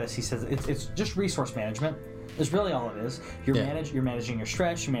called it this. He says it's just resource management. Is really all it is. You're managing your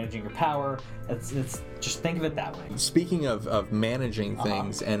stress. You're managing your power. It's just think of it that way. Speaking of managing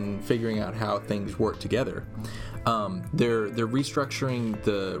things and figuring out how things work together, they're restructuring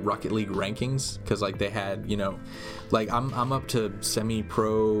the Rocket League rankings because like they had I'm up to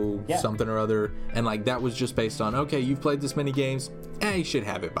semi-pro something or other, and like that was just based on, okay, you've played this many games, you should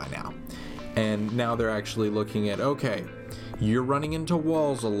have it by now. And now they're actually looking at, okay, you're running into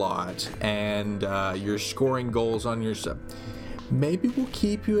walls a lot, and you're scoring goals on your sub. Maybe we'll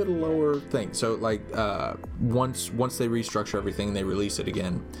keep you at a lower thing. So, like, once they restructure everything, they release it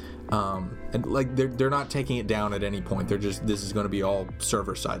again. And like they're not taking it down at any point. They're just, this is going to be all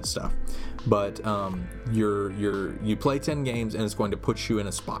server side stuff. But you play 10 games, and it's going to put you in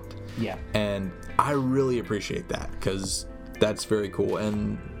a spot. Yeah. And I really appreciate that because that's very cool.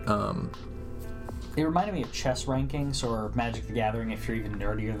 And it reminded me of chess rankings or Magic the Gathering if you're even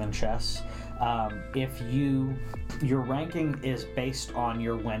nerdier than chess. If your ranking is based on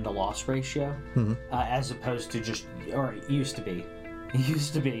your win to loss ratio, as opposed to just, or it used to be,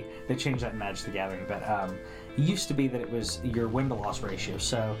 they changed that in Magic the Gathering, but it used to be that it was your win to loss ratio.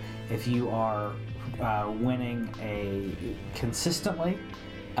 So if you are winning consistently,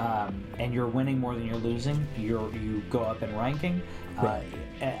 and you're winning more than you're losing, you go up in ranking. Right.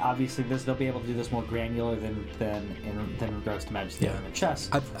 Obviously, they'll be able to do this more granular than in regards to Magic the Gathering and chess.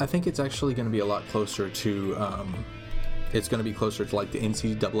 I think it's actually going to be a lot closer to. It's going to be closer to like the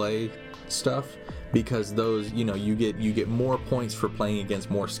NCAA stuff because those, you get more points for playing against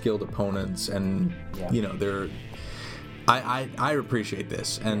more skilled opponents, and they're. I appreciate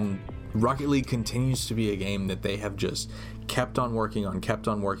this, and Rocket League continues to be a game that they have just kept on working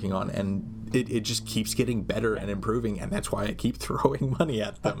on, and it just keeps getting better and improving, and that's why I keep throwing money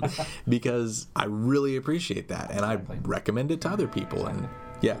at them because I really appreciate that, and I recommend it to other people, and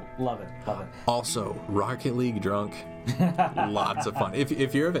Yeah. Love it. Also, Rocket League drunk, lots of fun.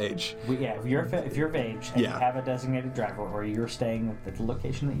 If you're of age. If you're of age and you have a designated driver, or you're staying at the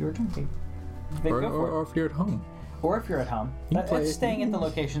location that you were drinking, then go for it. Or if you're at home. Or if you're at home, that's staying at the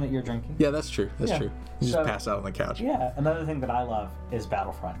location that you're drinking. Yeah, that's true. That's true. You just pass out on the couch. Yeah. Another thing that I love is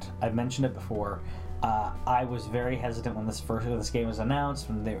Battlefront. I've mentioned it before. I was very hesitant when this game was announced.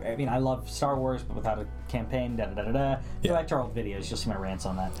 I love Star Wars, but without a campaign. Go back to our old videos; you'll see my rants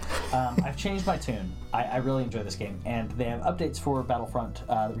on that. I've changed my tune. I really enjoy this game, and they have updates for Battlefront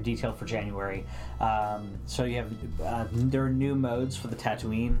that were detailed for January. So you have there are new modes for the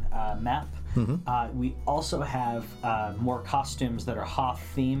Tatooine map. Mm-hmm. We also have more costumes that are Hoth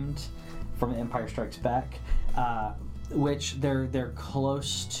themed from Empire Strikes Back, which they're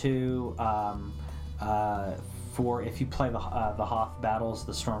close to. For if you play the Hoth battles,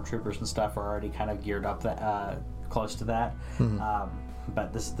 the stormtroopers and stuff are already kind of geared up close to that. Mm-hmm.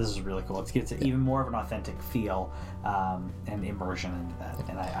 But this is really cool. It gets even more of an authentic feel and immersion into that,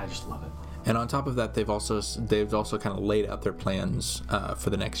 and I just love it. And on top of that, they've also kind of laid out their plans for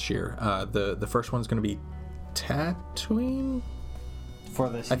the next year. The first one's going to be Tatooine for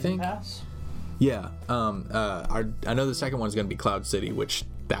the season pass. Yeah. I know the second one's going to be Cloud City, which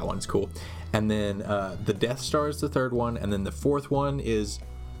that one's cool. And then the Death Star is the third one, and then the fourth one is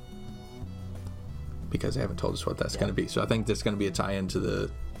because they haven't told us what that's going to be. So I think that's going to be a tie-in to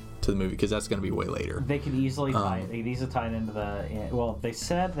the movie because that's going to be way later. They could easily tie it into the. Well,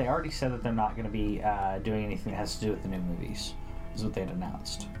 they already said that they're not going to be doing anything that has to do with the new movies. Is what they'd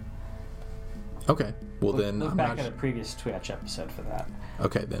announced. Okay. Well, then look back at a previous Twitch episode for that.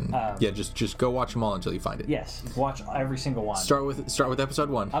 Okay, then just go watch them all until you find it. Yes, watch every single one. Start with episode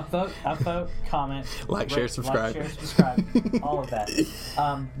 1. Upvote, comment, share, subscribe, all of that.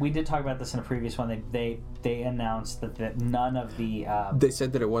 We did talk about this in a previous one. They announced that none of the. They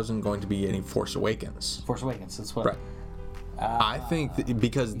said that it wasn't going to be any Force Awakens. Force Awakens. That's what. Right. I think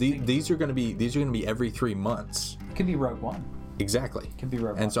because these are going to be every 3 months. It could be Rogue One. Exactly. Could be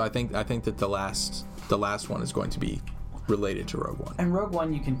Rogue One. And so I think that the last one is going to be related to Rogue One. And Rogue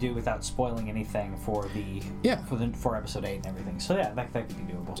One you can do without spoiling anything for episode 8 and everything. So yeah, that could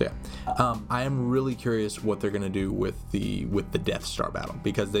be doable. So yeah. I am really curious what they're going to do with the Death Star battle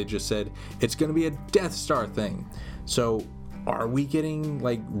because they just said it's going to be a Death Star thing. So are we getting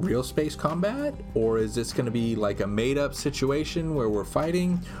like real space combat, or is this going to be like a made-up situation where we're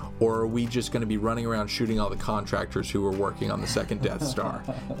fighting, or are we just going to be running around shooting all the contractors who were working on the second Death Star?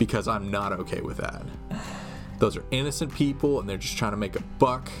 Because I'm not okay with that. Those are innocent people, and they're just trying to make a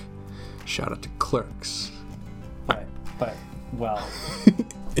buck. Shout out to Clerks. But well,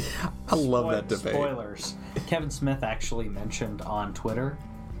 I love that debate. Spoilers. Kevin Smith actually mentioned on Twitter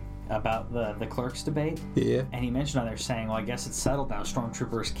about the Clerks debate. Yeah. And he mentioned on there saying, well, I guess it's settled now.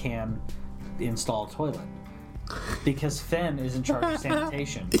 Stormtroopers can install a toilet. Because Finn is in charge of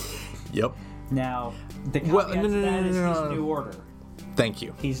sanitation. Yep. Now, the caveat to that is his new order. Thank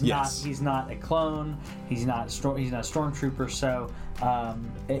you. He's not a clone. He's not a stormtrooper. So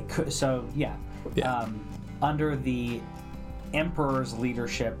it could. So yeah. Under the Emperor's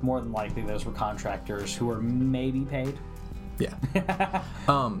leadership, more than likely those were contractors who were maybe paid. Yeah.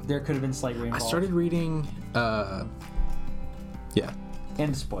 There could have been slavery involved. I started reading. Yeah.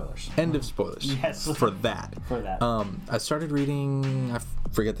 End of spoilers. End of spoilers. Yes. For that. I started reading. I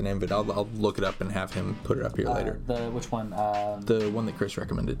forget the name of it. I'll look it up and have him put it up here later. Which one? The one that Chris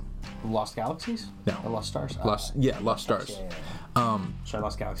recommended. Lost Galaxies? No. Or Lost Stars? Lost Stars. Yeah. Sorry,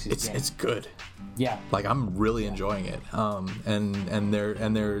 Lost Galaxies. It's good. Yeah. Like I'm really enjoying it. And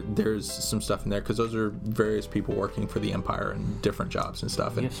there's some stuff in there because those are various people working for the Empire and different jobs and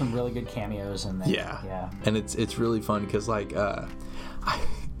stuff. You have some really good cameos in there. Yeah. And it's really fun because like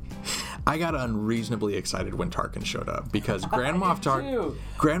I got unreasonably excited when Tarkin showed up because Grand Moff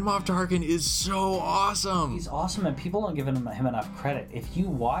Tarkin is so awesome. He's awesome, and people don't give him enough credit. If you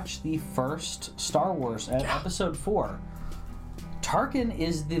watch the first Star Wars episode 4, Tarkin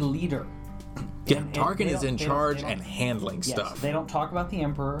is the leader. Yeah, Tarkin is in charge and handling stuff. They don't talk about the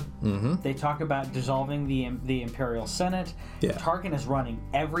Emperor. Mm-hmm. They talk about dissolving the Imperial Senate. Yeah. Tarkin is running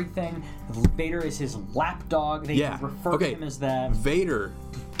everything. Vader is his lapdog. They refer to him as that. Vader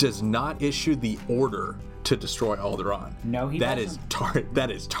does not issue the order to destroy Alderaan. No, he doesn't.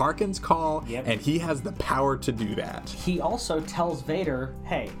 That is Tarkin's call, and he has the power to do that. He also tells Vader,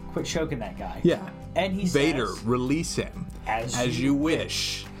 "Hey, quit choking that guy." Yeah. And he Vader, says, release him as you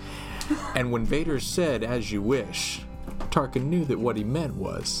wish. And when Vader said, "As you wish," Tarkin knew that what he meant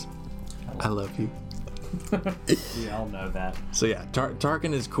was, "I love you." We all know that. So yeah,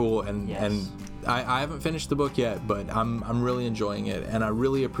 Tarkin is cool, and I haven't finished the book yet, but I'm really enjoying it, and I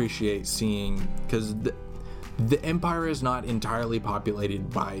really appreciate seeing, because the Empire is not entirely populated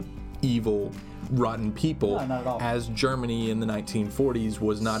by evil, rotten people, no, not at all. as Germany in the 1940s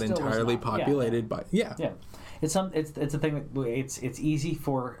was not Still entirely was not. populated by It's a thing that it's easy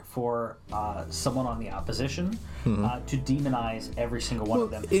for someone on the opposition to demonize every single one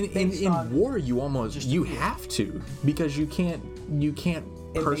of them. In war, you almost have to, because you can't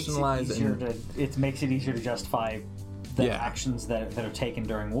personalize it makes it easier to justify the actions that are taken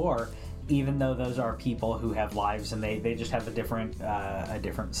during war, even though those are people who have lives and they just have a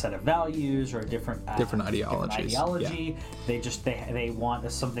different set of values or a different ideology. They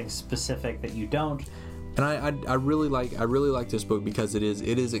want something specific that you don't. And I really like this book because it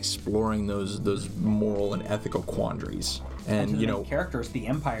is exploring those moral and ethical quandaries. And you know, characters, the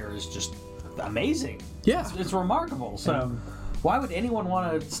Empire is just amazing. Yeah, it's remarkable. So why would anyone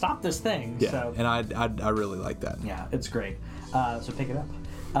want to stop this thing? Yeah, so, and I really like that. Yeah, it's great. So pick it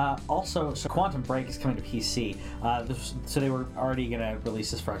up. Also, Quantum Break is coming to PC. So they were already going to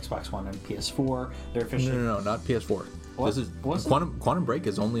release this for Xbox One and PS4. They're officially no, not PS4. What? This is Quantum Break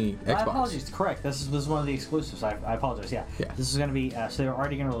is only Xbox. My apologies. Correct. This is one of the exclusives. I apologize. Yeah. This is going to be. So they were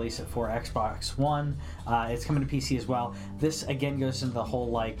already going to release it for Xbox One. It's coming to PC as well. This again goes into the whole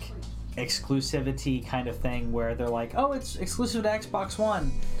like exclusivity kind of thing where they're like, oh, it's exclusive to Xbox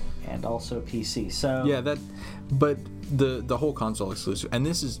One and also PC. So yeah, but the whole console exclusive, and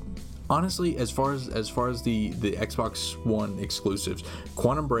this is honestly as far as the Xbox One exclusives,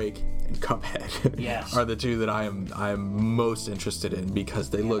 Quantum Break and Cuphead are the two that I am most interested in because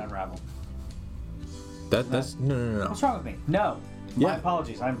they look. Unravel. That's no. What's wrong with me? No. My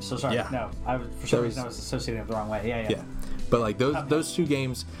apologies. I'm so sorry. Yeah. No, for some reason I was associating it the wrong way. Yeah. But like those two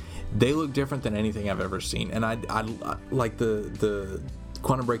games, they look different than anything I've ever seen, and I like the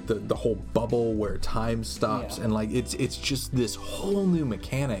Quantum Break, the whole bubble where time stops, and like it's just this whole new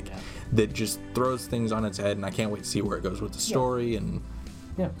mechanic that just throws things on its head, and I can't wait to see where it goes with the story and.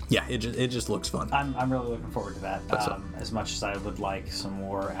 It just looks fun. I'm really looking forward to that. As much as I would like some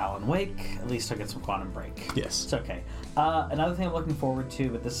more Alan Wake, at least I'll get some Quantum Break. Yes. It's okay. Another thing I'm looking forward to,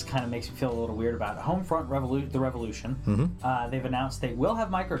 but this kind of makes me feel a little weird about it, Homefront The Revolution. Mm-hmm. They've announced they will have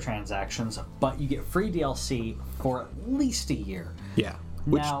microtransactions, but you get free DLC for at least a year. Yeah.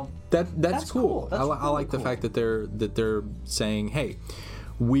 Which now, that's cool. That's I like the fact that they're saying, hey,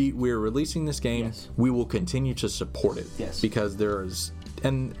 we're releasing this game. Yes. We will continue to support it. Yes. Because there's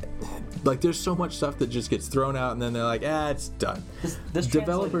so much stuff that just gets thrown out and then they're like, it's done. This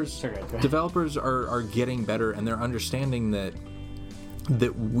developers are getting better, and they're understanding that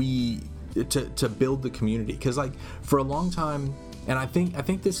we to build the community, because like for a long time. And I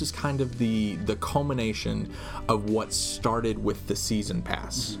think this is kind of the culmination of what started with the season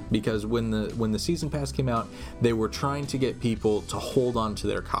pass. Mm-hmm. Because when the season pass came out, they were trying to get people to hold on to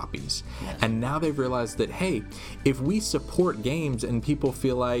their copies. Yes. And now they've realized that, hey, if we support games and people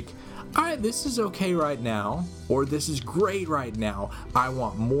feel like, all right, this is okay right now, or this is great right now, I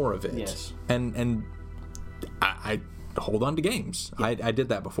want more of it. Yes. And I hold on to games. Yeah. I did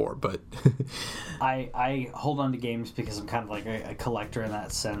that before, but I hold on to games because I'm kind of like a collector in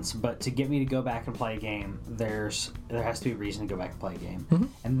that sense. But to get me to go back and play a game, there has to be a reason to go back and play a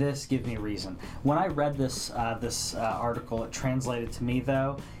game, and this gives me a reason. When I read this article, it translated to me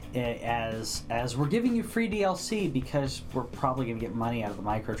though as we're giving you free DLC because we're probably going to get money out of the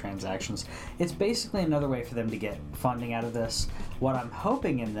microtransactions. It's basically another way for them to get funding out of this. What I'm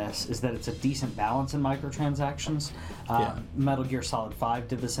hoping in this is that it's a decent balance in microtransactions. Metal Gear Solid 5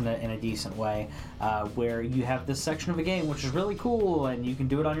 did this in a decent way, where you have this section of a game which is really cool and you can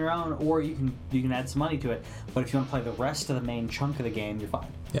do it on your own, or you can add some money to it. But if you want to play the rest of the main chunk of the game, you're fine.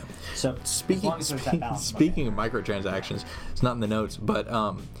 Yeah. So speaking of microtransactions, it's not in the notes, but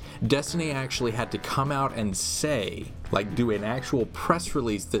Destiny actually had to come out and say, like, do an actual press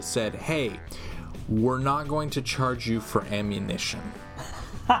release that said, hey, we're not going to charge you for ammunition.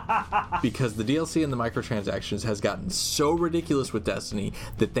 Because the DLC and the microtransactions has gotten so ridiculous with Destiny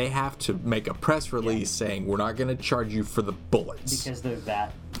that they have to make a press release saying we're not going to charge you for the bullets. Because they're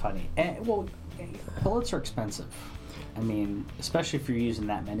that funny. And, bullets are expensive. I mean, especially if you're using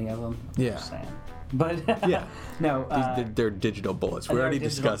that many of them. Yeah. I'm just saying. But no, they're digital bullets. We already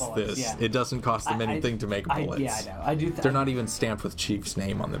discussed this. Yeah. It doesn't cost them anything to make bullets. I know. I do. They're not even stamped with Chief's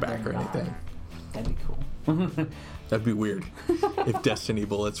name on the back or anything. That'd be cool. That'd be weird if Destiny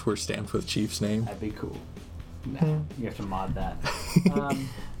bullets were stamped with Chief's name. That'd be cool. No, you have to mod that.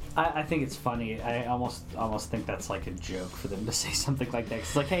 I think it's funny. I almost think that's like a joke for them to say something like that.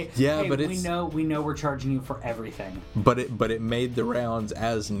 It's like, hey, but we know we're charging you for everything. But it made the rounds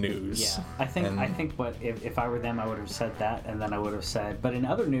as news. Yeah, I think what if I were them, I would have said that, and then I would have said, but in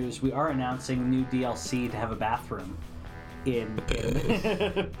other news, we are announcing new DLC to have a bathroom. So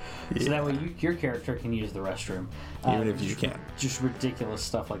that way your character can use the restroom, even if you can't. Just ridiculous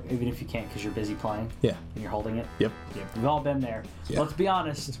stuff like even if you can't because you're busy playing. Yeah, and you're holding it. Yep. We've all been there. Yep. Let's be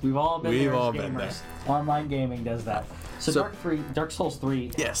honest. We've all been there. Online gaming does that. So Dark Souls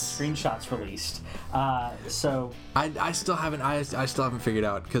 3. Yes. Screenshots released. So I still haven't figured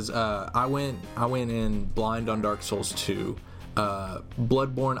out because I went in blind on Dark Souls 2.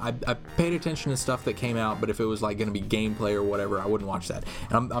 Bloodborne, I paid attention to stuff that came out, but if it was like going to be gameplay or whatever, I wouldn't watch that.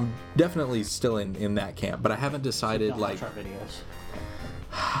 And I'm definitely still in that camp, but I haven't decided watch our videos.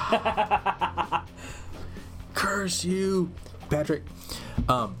 Curse you, Patrick.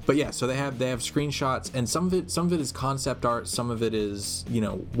 But yeah, so they have screenshots, and some of it is concept art, some of it is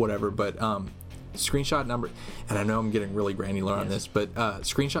whatever, but screenshot number, and I know I'm getting really granular on this, but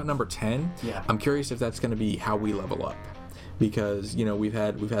screenshot number 10. Yeah. I'm curious if that's going to be how we level up. Because we've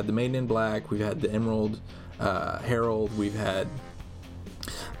had the Maiden in Black, we've had the Emerald Herald, we've had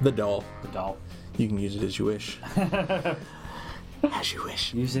the doll. The doll. You can use it as you wish. As you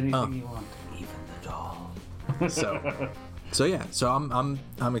wish. Use anything you want, even the doll. So yeah. So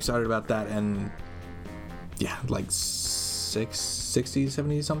I'm excited about that, and yeah, like 60,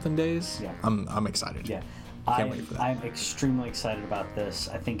 70 something days. Yeah. I'm excited. Yeah. Can't wait for that. I'm extremely excited about this.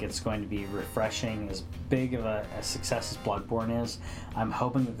 I think it's going to be refreshing. As big of a success as Bloodborne is, I'm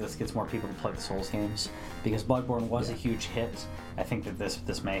hoping that this gets more people to play the Souls games because Bloodborne was a huge hit. I think that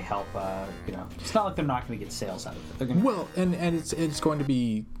this may help. It's not like they're not going to get sales out of it. And it's going to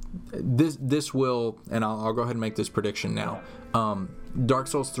be this will, and I'll go ahead and make this prediction now. Dark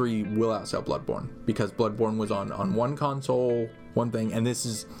Souls 3 will outsell Bloodborne because Bloodborne was on one console, one thing, and this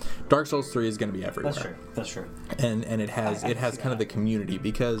is Dark Souls 3 is going to be everywhere. That's true. And it has kind of the community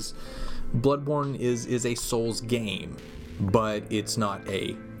because Bloodborne is a Souls game, but it's not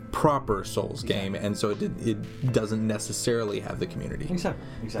a proper Souls game, and so it doesn't necessarily have the community. Exactly.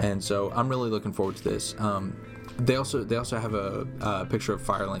 And so I'm really looking forward to this. They also have a picture of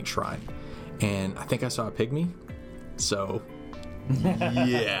Firelink Shrine, and I think I saw a pygmy. So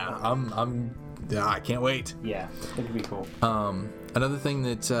yeah, I can't wait. Yeah, it could be cool. Another thing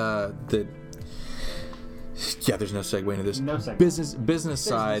that there's no segue into this. No segue. Business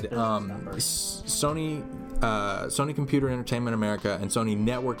side. Sony Computer Entertainment America and Sony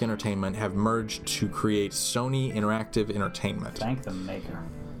Network Entertainment have merged to create Sony Interactive Entertainment. Thank the maker.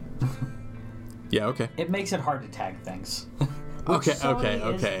 Yeah. Okay. It makes it hard to tag things. Okay.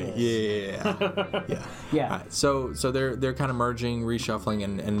 Yeah. Yeah. Right. So they're kind of merging, reshuffling,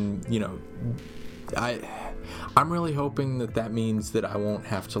 and I'm really hoping that means that I won't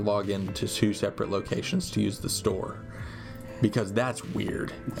have to log into 2 separate locations to use the store, because that's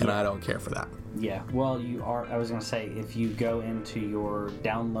weird, and I don't care for that. Yeah. Well, I was gonna say, if you go into your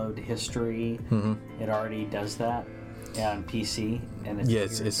download history, it already does that on PC, and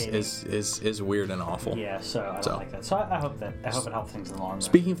it's weird and awful. Yeah, so I don't like that. So I hope it helps things in the long run.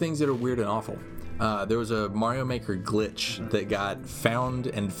 Speaking of things that are weird and awful, there was a Mario Maker glitch that got found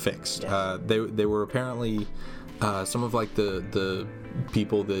and fixed. Yes. They were apparently some of like the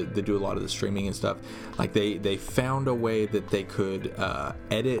people that do a lot of the streaming and stuff. Like they found a way that they could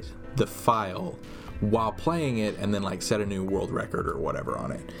edit the file while playing it, and then like set a new world record or whatever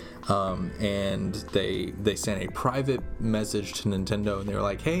on it. And they sent a private message to Nintendo, and they were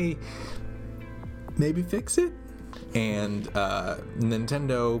like, "Hey, maybe fix it." And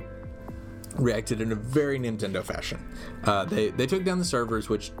Nintendo reacted in a very Nintendo fashion. They took down the servers,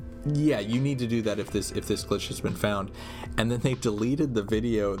 which, yeah, you need to do that if this glitch has been found. And then they deleted the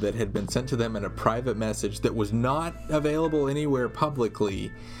video that had been sent to them in a private message that was not available anywhere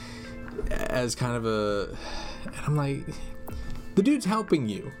publicly, as kind of a... And I'm like, the dude's helping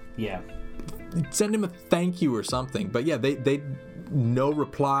you. Yeah. Send him a thank you or something. But yeah, they no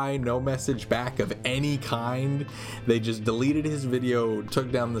reply, no message back of any kind. They just deleted his video,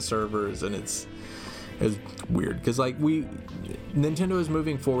 took down the servers, and it's weird because like Nintendo is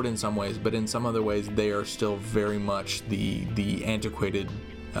moving forward in some ways, but in some other ways they are still very much the antiquated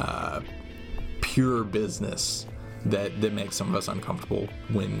pure business that makes some of us uncomfortable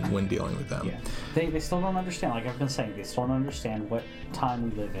when dealing with them. Yeah. They still don't understand, like I've been saying, they still don't understand what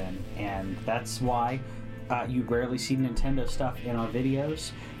time we live in, and that's why you rarely see Nintendo stuff in our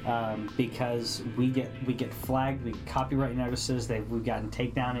videos, because we get flagged, we get copyright notices, we've gotten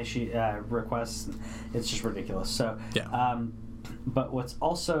takedown requests. It's just ridiculous. So yeah. But what's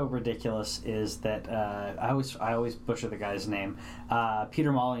also ridiculous is that I always butcher the guy's name,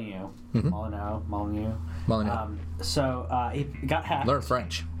 Peter Molyneux. Molyneux. So he got hacked. Learn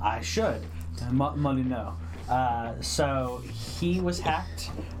French. I should. Molyneux. So he was hacked.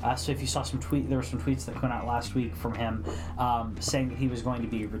 So if you saw there were some tweets that went out last week from him saying that he was going to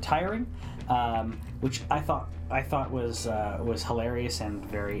be retiring, which I thought was hilarious and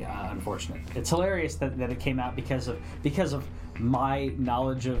very unfortunate. It's hilarious that it came out because of my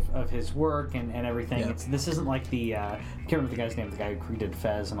knowledge of his work and everything. Yeah. This isn't like the I can't remember the guy's name, the guy who did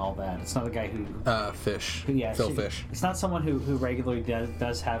Fez and all that. It's not the guy who Fish. Phil Fish. It's not someone who regularly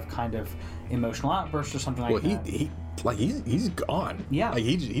does have kind of emotional outbursts or something like that. He's gone. Yeah. Like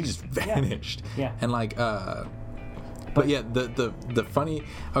he just vanished. Yeah. And like but yeah, the funny,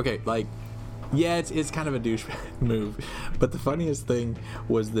 okay, like, yeah, it's kind of a douche move, but the funniest thing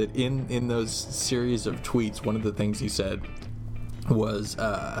was that in those series of tweets, one of the things he said was,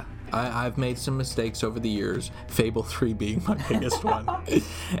 I've made some mistakes over the years, Fable 3 being my biggest one.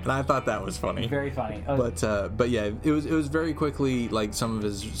 And I thought that was funny. Very funny. But yeah, it was very quickly, like, some of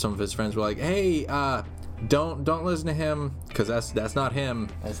his friends were like, hey, don't listen to him, because that's not him.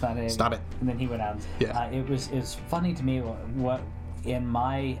 That's not him. Stop it. And then he went out. Yeah. It was funny to me what in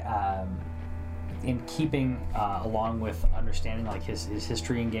my in keeping along with understanding like his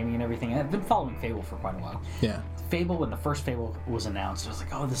history in gaming and everything. I've been following Fable for quite a while. Yeah. Fable, when the first Fable was announced, I was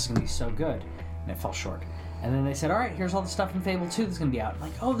like, oh, this is gonna be so good, and it fell short. And then they said, all right, here's all the stuff in Fable 2 that's gonna be out. I'm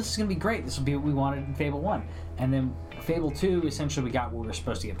like, oh, this is gonna be great. This will be what we wanted in Fable 1. And then Fable 2, essentially, we got what we were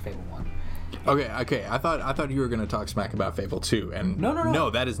supposed to get in Fable 1. Okay. I thought you were going to talk smack about Fable 2, and no,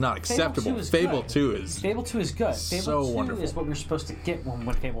 that is not acceptable. Fable 2 is good. Fable 2 is good. So Fable 2 wonderful. is what we were supposed to get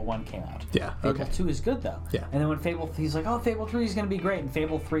when Fable 1 came out. Yeah. Fable 2 is good though. Yeah. And then when he's like, oh, Fable 3 is going to be great, and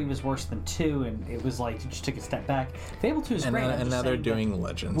Fable 3 was worse than 2, and it was like you just took a step back. Fable 2 is great. And now they're doing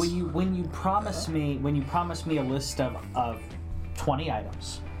Legends. When you promise me a list of 20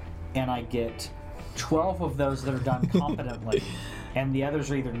 items, and I get 12 of those that are done competently. And the others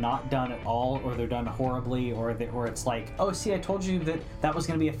are either not done at all, or they're done horribly, or it's like, oh, see, I told you that was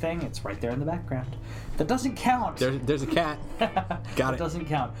going to be a thing. It's right there in the background. That doesn't count. There's a cat. Got it. It doesn't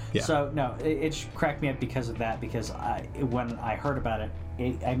count. Yeah. So no, it cracked me up because of that. Because when I heard about it,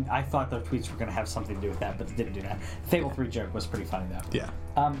 I thought their tweets were going to have something to do with that, but it didn't do that. The Fable 3 joke was pretty funny though. Yeah.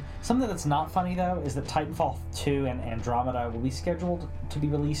 Something that's not funny though is that Titanfall 2 and Andromeda will be scheduled to be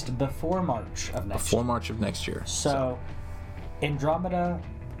released before March of next year. Before March of next year. So Andromeda,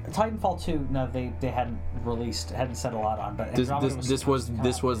 Titanfall 2, no, they hadn't said a lot on, but Andromeda this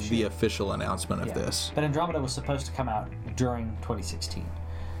was the official announcement of this. But Andromeda was supposed to come out during 2016,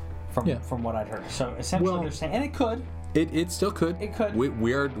 from what I'd heard. So essentially, they're saying, and it could. It still could. It could.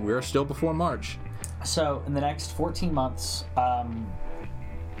 We're still before March. So in the next 14 months,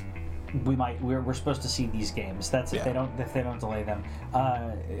 we're supposed to see these games. That's if they don't delay them.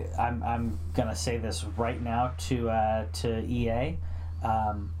 I'm gonna say this right now to EA.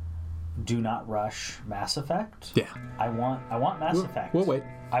 Do not rush Mass Effect. Yeah. I want Mass Effect. We'll wait.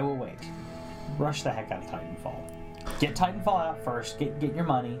 I will wait. Rush the heck out of Titanfall. Get Titanfall out first. Get your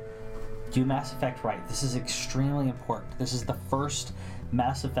money. Do Mass Effect right. This is extremely important. This is the first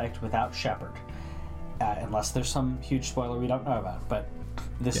Mass Effect without Shepard. Unless there's some huge spoiler we don't know about. But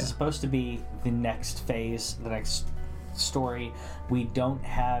this is supposed to be the next phase, the next story. We don't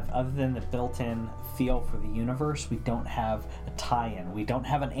have, other than the built-in feel for the universe, we don't have a tie-in. We don't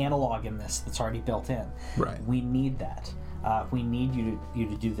have an analog in this that's already built in. Right. We need that. We need you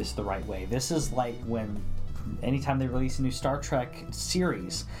to do this the right way. This is like when anytime they release a new Star Trek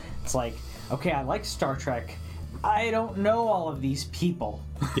series, it's like, okay, I like Star Trek. I don't know all of these people.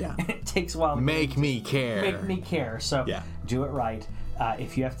 Yeah. It takes a while to make me care. So do it right.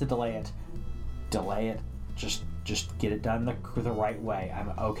 If you have to delay it. Just get it done the right way.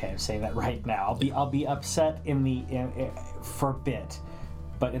 I'm saying that right now. I'll be upset for a bit,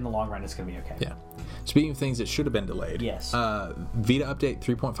 but in the long run, it's gonna be okay. Yeah. Speaking of things that should have been delayed, yes. Vita update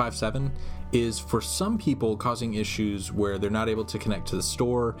 3.57 is for some people causing issues where they're not able to connect to the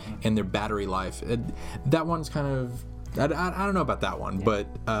store and their battery life. That one's kind of I don't know about that one, but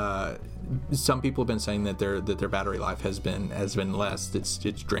some people have been saying that their battery life has been less. It's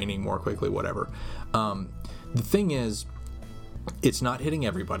draining more quickly, whatever. The thing is, it's not hitting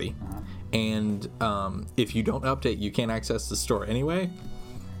everybody, and if you don't update, you can't access the store anyway.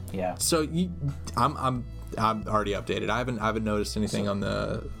 Yeah. So I'm already updated. I haven't noticed anything on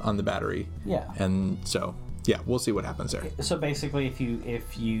the battery. Yeah. And so yeah, we'll see what happens there. So basically, if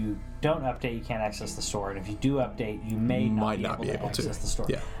you don't update, you can't access the store, and if you do update, you might not be able to access the store.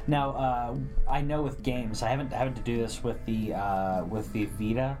 Yeah. Now, I know with games, I haven't had to do this with the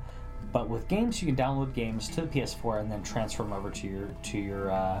Vita, but with games, you can download games to the PS4 and then transfer them over to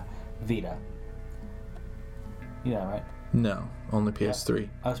your Vita. Yeah, right. No, only PS3.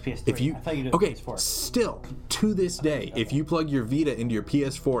 Oh, it's PS3. I thought you did PS4. Still, to this day, if you plug your Vita into your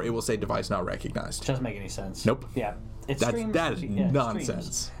PS4, it will say device not recognized. Doesn't make any sense. Nope. Yeah, that is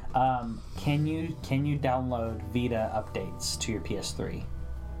nonsense. Can you download Vita updates to your PS3?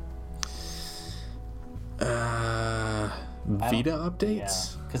 Vita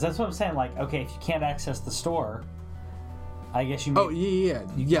updates? Yeah, because that's what I'm saying. Like, okay, if you can't access the store, I guess you. Oh yeah.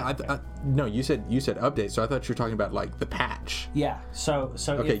 No, you said update, so I thought you were talking about like the patch. Yeah. So.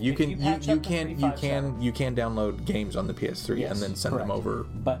 Okay, if you can download download games on the PS3 and then send them over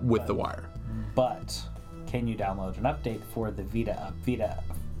with the wire. But can you download an update for the Vita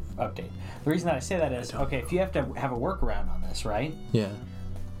update? The reason that I say that is okay if you have to have a workaround on this, right? Yeah.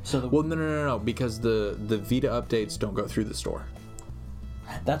 So no, because the Vita updates don't go through the store.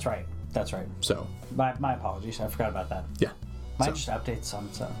 That's right. So my apologies. I forgot about that. Yeah. Mine just updates on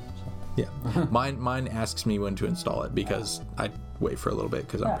its own. Yeah. Mine asks me when to install it because I wait for a little bit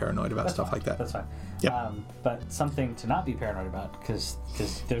because I'm paranoid about stuff like that. That's fine. Yeah. But something to not be paranoid about because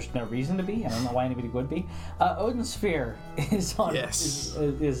there's no reason to be. I don't know why anybody would be. Odin Sphere is on. Yes.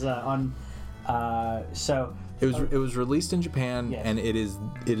 Is on. So. It was released in Japan, and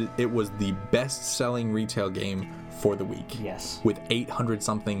it was the best-selling retail game for the week. Yes. With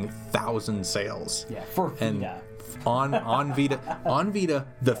 800-something thousand sales. Yeah, for Vita. And on Vita,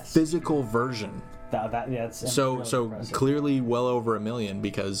 the physical version. That's so really so impressive. Clearly well over 1 million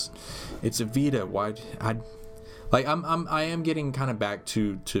because it's a Vita. I am getting kind of back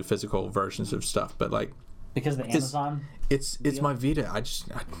to physical versions of stuff, but like because the Amazon. It's my Vita. I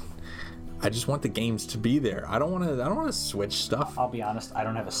just want the games to be there. I don't want to switch stuff. I'll be honest. I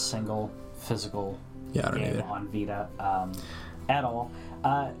don't have a single physical game on Vita at all.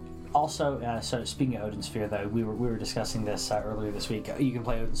 Also, so speaking of Odin Sphere, though, we were discussing this earlier this week. You can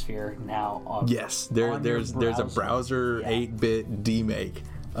play Odin Sphere now. Yes, there's a browser 8-bit demake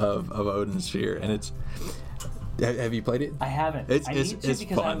of Odin Sphere, and it's. Have you played it? I haven't. It's because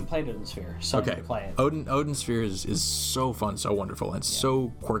fun. I haven't played Odin Sphere, so I'm gonna play it. Odin Sphere is so fun, so wonderful, and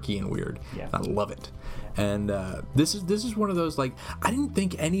so quirky and weird. Yeah. I love it. And this is one of those, like, I didn't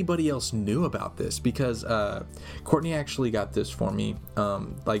think anybody else knew about this because Courtney actually got this for me.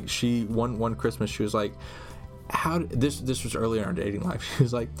 Like one Christmas she was like, this was early in our dating life. She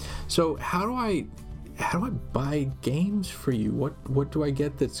was like, so how do I buy games for you? What do I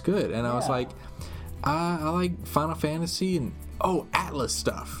get that's good? And I was like, I like Final Fantasy and Atlas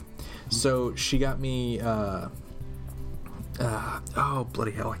stuff. So she got me bloody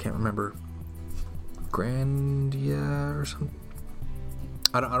hell, I can't remember. Grandia or something.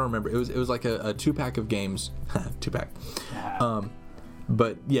 I don't remember. It was like a 2-pack of games. 2-pack.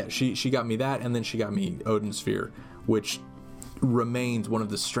 But yeah, she got me that, and then she got me Odin Sphere, which remains one of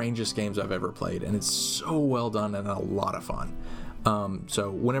the strangest games I've ever played, and it's so well done and a lot of fun.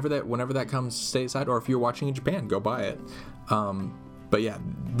 So whenever that comes stateside, or if you're watching in Japan, go buy it. But yeah,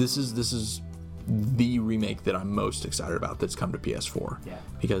 this is the remake that I'm most excited about that's come to PS4. Yeah.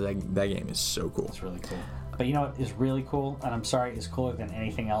 Because that game is so cool. It's really cool. But you know what is really cool, and I'm sorry, is cooler than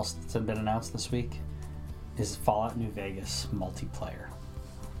anything else that's been announced this week, is Fallout New Vegas multiplayer.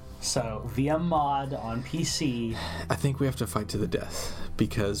 So via mod on PC. I think we have to fight to the death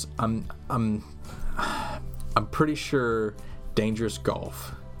because I'm pretty sure Dangerous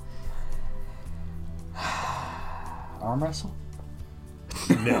Golf. Arm wrestle?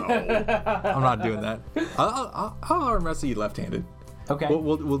 No, I'm not doing that. I'll arm wrestle you left-handed. Okay.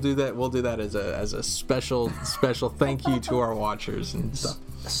 We'll do that. We'll do that as a special thank you to our watchers and stuff.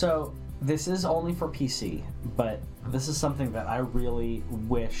 So this is only for PC, but this is something that I really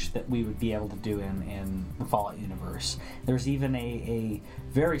wish that we would be able to do in the Fallout universe. There's even a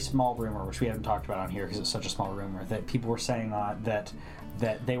very small rumor, which we haven't talked about on here because it's such a small rumor, that people were saying that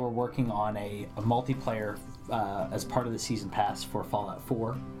they were working on a multiplayer as part of the season pass for Fallout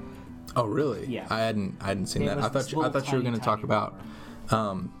 4. Oh, really? Yeah. I hadn't seen that. I thought you were going to talk about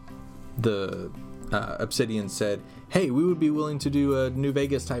the Obsidian said, hey, we would be willing to do a New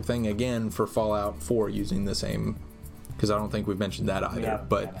Vegas type thing again for Fallout 4 using the same, because I don't think we've mentioned that either.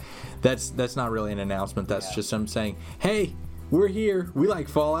 But that's not really an announcement. That's just them saying, hey, we're here. We like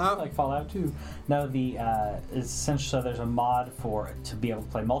Fallout. We like Fallout too. No, essentially, so there's a mod to be able to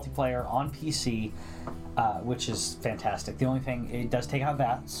play multiplayer on PC, which is fantastic. The only thing, it does take out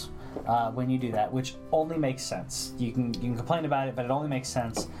VATS. when you do that, which only makes sense. You can complain about it, but it only makes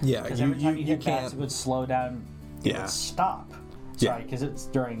sense. Yeah, because every time you hit bats, it would slow down. It would stop. Sorry, because it's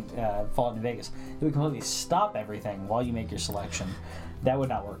during Fallout New Vegas. It would completely stop everything while you make your selection. That would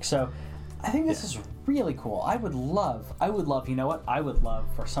not work. So I think this is really cool. I would love, you know what? I would love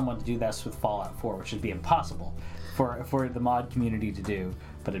for someone to do this with Fallout 4, which would be impossible for the mod community to do,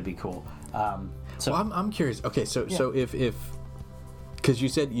 but it'd be cool. So well, I'm curious. Okay, so if because you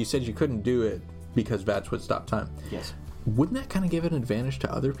said you couldn't do it because VATS would stop time. Yes. Wouldn't that kind of give an advantage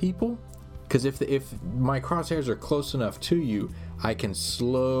to other people? Because if my crosshairs are close enough to you, I can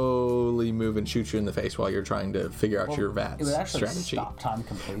slowly move and shoot you in the face while you're trying to figure out your VATS it would actually strategy. Stop time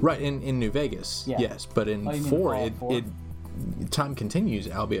completely. Right, in New Vegas, yes, but in 4, it time continues,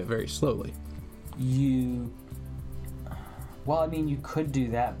 albeit very slowly. Well, I mean, you could do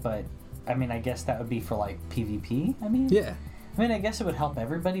that, but I mean, I guess that would be for like PvP. I mean, I guess it would help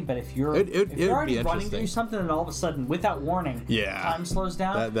everybody, but if you're already running through something and all of a sudden, without warning, time slows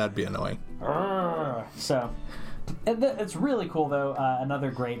down, that'd be annoying. So, it's really cool, though. Another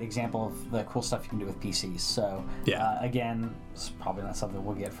great example of the cool stuff you can do with PCs. So, again, it's probably not something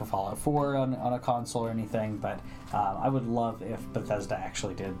we'll get for Fallout 4 on a console or anything, but I would love if Bethesda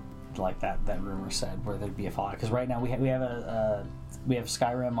actually did like that rumor said, where there'd be a Fallout. Because right now we have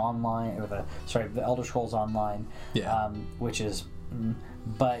Skyrim Online, or the Elder Scrolls Online, which is,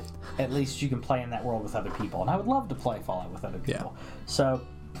 but at least you can play in that world with other people, and I would love to play Fallout with other people. So,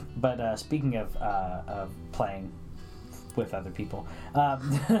 but speaking of playing with other people,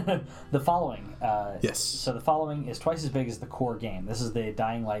 the following, so the following is twice as big as the core game. This is the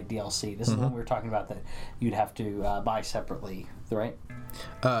Dying Light DLC. This is the one we were talking about that you'd have to buy separately, right?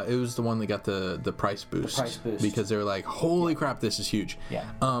 It was the one that got the price boost. The price boost. Because they were like, holy crap, this is huge. Yeah.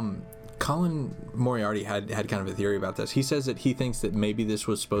 Colin Moriarty had kind of a theory about this. He says that he thinks that maybe this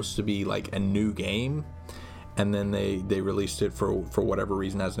was supposed to be like a new game, and then they released it for whatever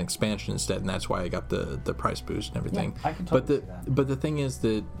reason as an expansion instead, and that's why I got the price boost and everything. Yeah, I can totally see that. But the thing is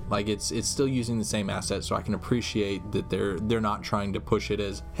that like it's still using the same asset, so I can appreciate that they're not trying to push it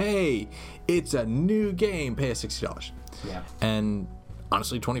as, hey, it's a new game, pay us $60. Yeah. And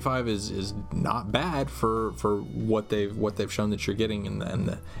honestly, $25 is not bad for what they've shown that you're getting in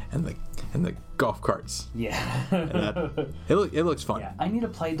the golf carts. Yeah. It looks fun. Yeah, I need to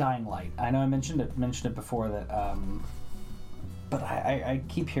play Dying Light. I know I mentioned it before that, but I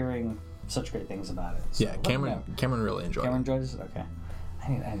keep hearing such great things about it. So Cameron really enjoyed it. Cameron enjoys it. Okay.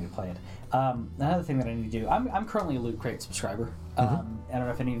 I need to play it. Another thing that I need to do, I'm currently a Loot Crate subscriber. I don't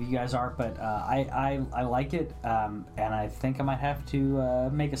know if any of you guys are, but I like it, and I think I might have to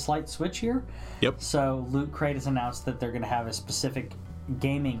make a slight switch here. Yep. So Loot Crate has announced that they're going to have a specific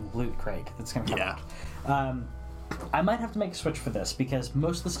gaming Loot Crate that's going to come out. I might have to make a switch for this, because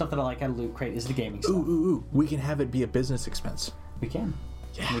most of the stuff that I like out of Loot Crate is the gaming stuff. We can have it be a business expense. We can.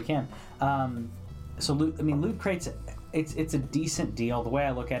 Yeah. We can. So Loot Crate's... It's a decent deal. The way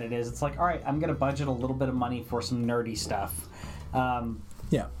I look at it is, it's like, all right, I'm going to budget a little bit of money for some nerdy stuff. So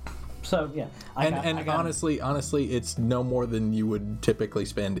yeah. Honestly, it's no more than you would typically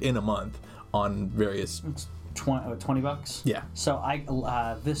spend in a month on various. $20. Yeah. So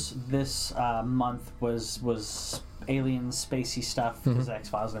I this month was aliens, spacey stuff, because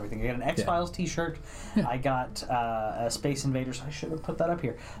X-Files and everything. I got an X-Files t-shirt. I got a Space Invaders. I should have put that up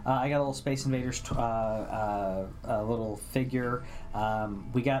here. I got a little Space Invaders a little figure.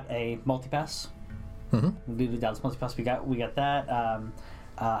 We got a multipass. We did Dallas multipass. We got that.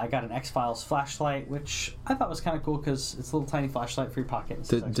 I got an X-Files flashlight, which I thought was kind of cool because it's a little tiny flashlight for your pocket. And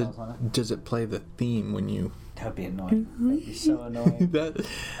says X-Files on it. Does it play the theme when you... That would be annoying. That'd be so annoying.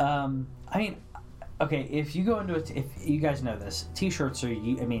 I mean... Okay, if you go into it, if you guys know this, t-shirts are,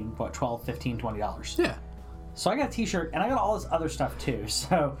 $12, $15, $20. Yeah. So I got a t-shirt, and I got all this other stuff too,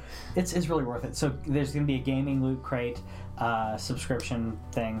 so it's really worth it. So there's going to be a gaming Loot Crate subscription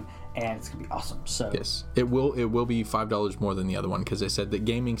thing, and it's going to be awesome. So yes, it will be $5 more than the other one, because they said that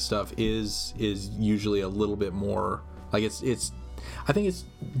gaming stuff is usually a little bit more, like it's I think it's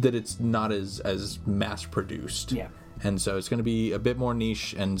that it's not as mass produced. Yeah. And so it's going to be a bit more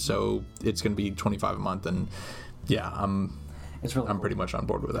niche, and so it's going to be $25 a month, and I'm pretty much on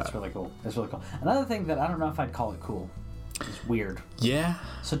board with that. It's really cool. Another thing that I don't know if I'd call it cool. It's weird. Yeah.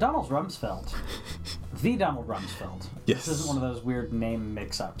 So Donald Rumsfeld, the Donald Rumsfeld. Yes. This isn't one of those weird name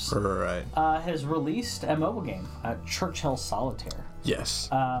mix-ups. Right. Has released a mobile game, Churchill Solitaire. Yes.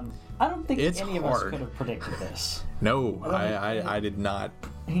 I don't think any of us could have predicted this. No, I did not.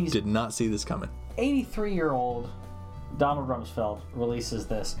 Did not see this coming. 83-year-old Donald Rumsfeld releases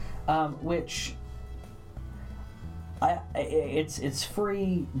this, which It's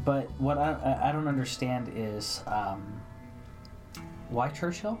free, but what I don't understand is why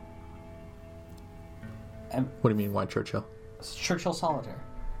Churchill? What do you mean, why Churchill? It's Churchill Solitaire.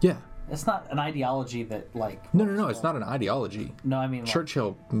 Yeah. It's not an ideology that, like... No, it's not an ideology. No, I mean... Like,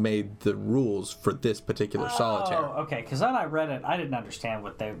 Churchill made the rules for this particular solitaire. Oh, okay, because when I read it, I didn't understand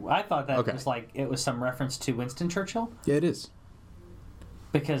what they... I thought that was like, it was some reference to Winston Churchill. Yeah, it is.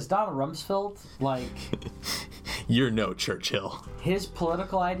 Because Donald Rumsfeld, like... You're no Churchill. His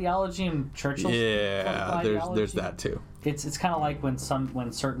political ideology and Churchill's there's that too. It's kind of like when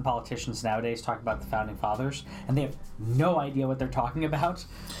certain politicians nowadays talk about the founding fathers and they have no idea what they're talking about.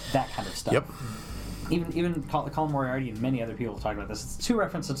 That kind of stuff. Yep. Even Colin Moriarty and many other people talk about this. It's 2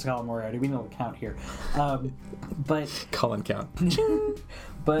 references to Colin Moriarty. We know the count here, but Colin count.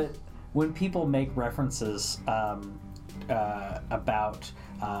 But when people make references about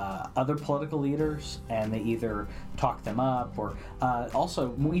other political leaders, and they either talk them up or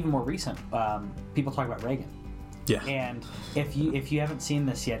also even more recent, people talk about Reagan. Yeah. And if you haven't seen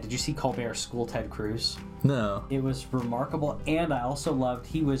this yet, did you see Colbert school Ted Cruz? No. It was remarkable, and I also loved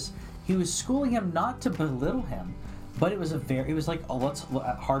he was schooling him not to belittle him, but it was like a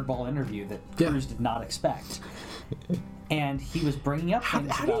hardball interview that Cruz did not expect. And he was bringing up things.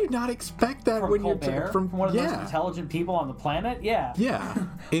 How do you not expect that when Colbert, you're from one of the most intelligent people on the planet? Yeah. Yeah.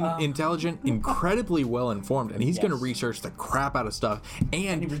 Intelligent, incredibly well informed, and he's going to research the crap out of stuff.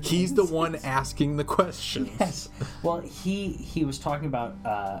 And he's the one asking the questions. Yes. Well, he was talking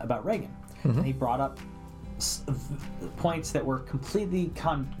about Reagan, and he brought up points that were completely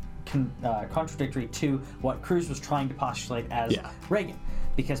contradictory to what Cruz was trying to postulate as Reagan.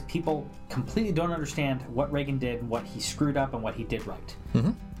 Because people completely don't understand what Reagan did, what he screwed up, and what he did right.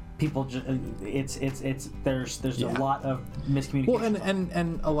 Mm-hmm. People just there's a lot of miscommunication. Well,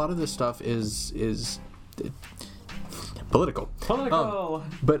 and a lot of this stuff is political.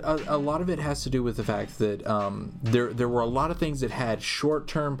 But a lot of it has to do with the fact that there were a lot of things that had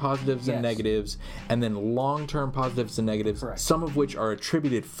short-term positives and negatives, and then long-term positives and negatives, Correct. Some of which are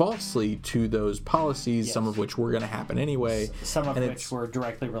attributed falsely to those policies, some of which were going to happen anyway. Some of which were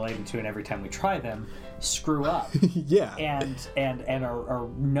directly related to, and every time we try them, screw up. Yeah. And are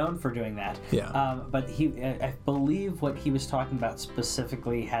known for doing that. Yeah. But I believe what he was talking about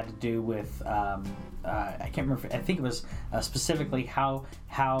specifically had to do with... I can't remember. I think it was specifically how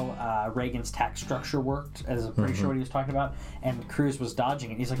Reagan's tax structure worked. As I'm pretty sure what he was talking about, and Cruz was dodging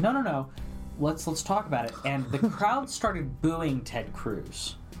it. He's like, no, let's talk about it. And the crowd started booing Ted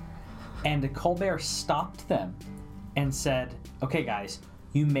Cruz, and Colbert stopped them and said, "Okay, guys,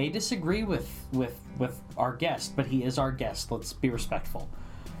 you may disagree with our guest, but he is our guest. Let's be respectful."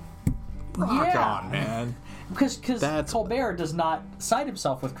 Rock on, man. Because Colbert does not cite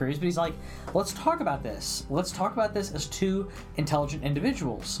himself with Cruz, but he's like, let's talk about this. Let's talk about this as 2 intelligent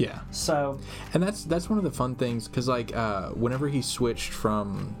individuals. Yeah. So, and that's one of the fun things, because like whenever he switched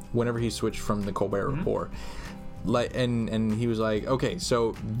from the Colbert Report, like and he was like, okay,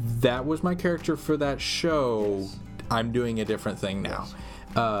 so that was my character for that show. Yes. I'm doing a different thing now. Yes.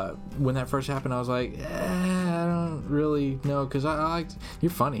 When that first happened, I was like, I don't really know, because I like, you're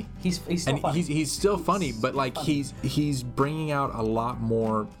funny. He's still funny. He's still funny, but like he's bringing out a lot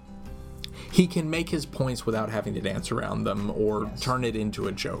more. He can make his points without having to dance around them or turn it into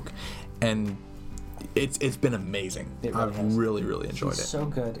a joke, and it's been amazing. I've really enjoyed it. So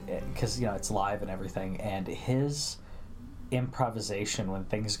good, because it's live and everything, and his improvisation when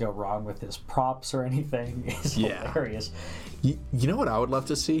things go wrong with his props or anything is hilarious. You know what I would love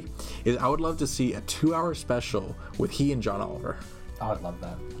to see? I would love to see a 2-hour special with he and John Oliver. I would love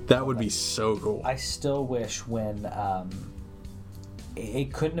that. That would be so cool. I still wish when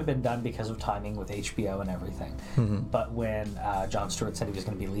it couldn't have been done because of timing with HBO and everything. Mm-hmm. But when Jon Stewart said he was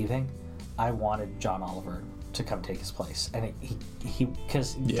going to be leaving, I wanted John Oliver to come take his place, and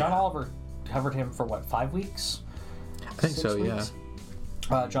because John Oliver covered him for 5 weeks. I think so, weeks?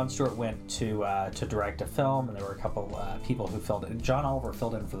 Yeah. Jon Stewart went to direct a film, and there were a couple people who filled in. John Oliver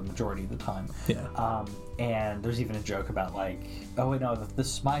filled in for the majority of the time. Yeah. And there's even a joke about like, oh wait, no, this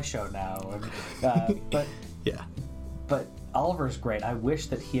is my show now. But yeah. But Oliver's great. I wish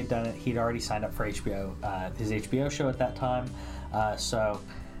that he had done it. He'd already signed up for HBO, his HBO show at that time. So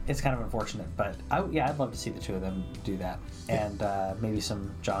it's kind of unfortunate, but I'd love to see the 2 of them do that, and maybe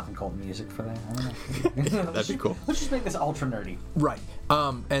some Jonathan Colton music for that. I don't know. That'd be cool. Let's just make this ultra nerdy. Right.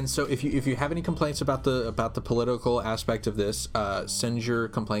 And so if you have any complaints about the political aspect of this, send your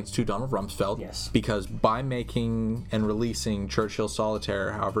complaints to Donald Rumsfeld. Yes. Because by making and releasing Churchill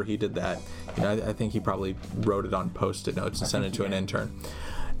Solitaire, however he did that, I think he probably wrote it on Post-it notes and sent it to an intern.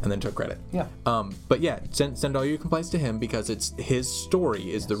 and then took credit. Yeah. But yeah, send all your complaints to him, because it's his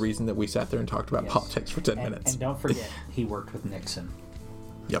story is the reason that we sat there and talked about politics for 10 minutes. And don't forget, he worked with Nixon.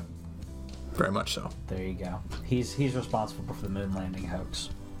 Yep. Very much so. There you go. He's responsible for the moon landing hoax.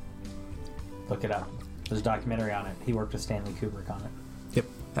 Look it up. There's a documentary on it. He worked with Stanley Kubrick on it. Yep.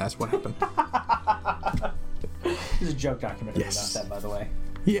 That's what happened. There's a joke documentary about that, by the way.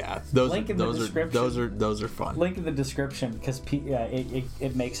 Yeah, those are fun. Link in the description, because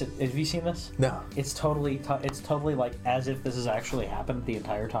it makes it. Have you seen this? No. It's totally like as if this has actually happened the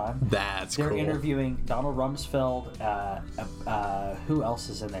entire time. They're cool. Interviewing Donald Rumsfeld. Who else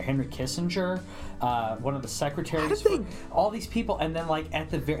is in there? Henry Kissinger, one of the secretaries. All these people, and then like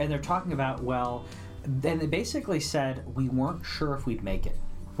at the very, and they're talking about then they basically said we weren't sure if we'd make it.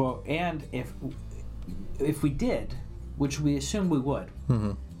 Well, and if we did, which we assumed we would,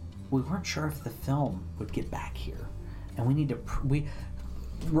 we weren't sure if the film would get back here, and we need to.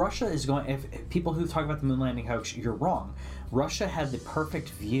 Russia is going. If people who talk about the moon landing hoax, you're wrong. Russia had the perfect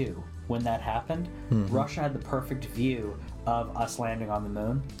view when that happened. Russia had the perfect view of us landing on the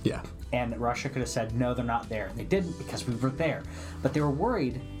moon. Yeah. And Russia could have said, no, they're not there. They didn't, because we were there. But they were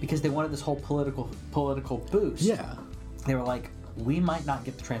worried because they wanted this whole political boost. Yeah. They were like, we might not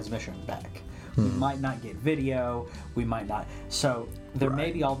get the transmission back. We might not get video. We might not. So there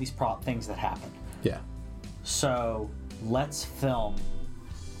may be all these things that happen. Yeah. So let's film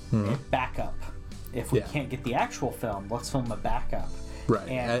a backup. If we can't get the actual film, let's film a backup. Right.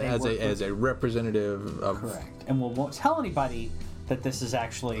 As a representative of... Correct. And we won't tell anybody that this is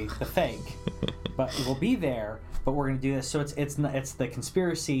actually the fake, but we'll be there. But we're going to do this. So it's the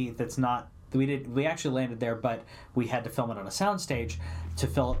conspiracy that's not. We actually landed there, but we had to film it on a soundstage to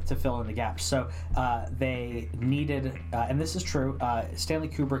fill in the gaps. So they needed, and this is true. Stanley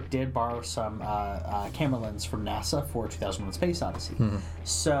Kubrick did borrow some camera lens from NASA for 2001: Space Odyssey.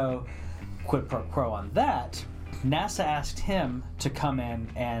 So quid pro quo on that. NASA asked him to come in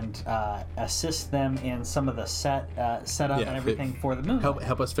and assist them in some of the setup and everything for the moon.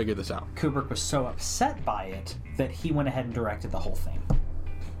 Help us figure this out. Kubrick was so upset by it that he went ahead and directed the whole thing.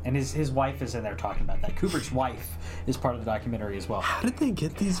 And his wife is in there talking about that. Kubrick's wife is part of the documentary as well. How did they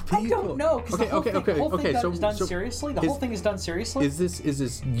get these people? I don't know. The whole thing is done seriously. The whole thing is done seriously. Is this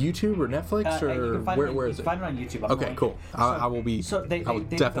YouTube or Netflix or where is it? You can find it on YouTube. Okay, cool. I will be. I will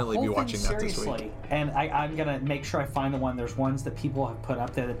definitely be watching that this week. And I'm gonna make sure I find the one. There's ones that people have put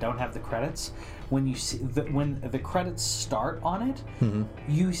up there that don't have the credits. When you see when the credits start on it,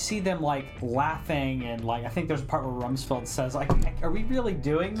 you see them like laughing and like I think there's a part where Rumsfeld says like, "Are we really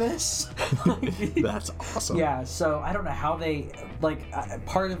doing this?" That's awesome. Yeah. So I don't know how they like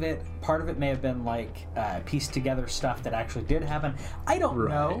part of it may have been like pieced together stuff that actually did happen. I don't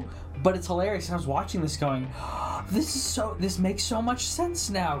know, but it's hilarious. And I was watching this going, this makes so much sense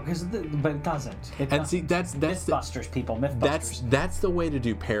now but it doesn't. See, that's Mythbusters, people. Mythbusters. That's the way to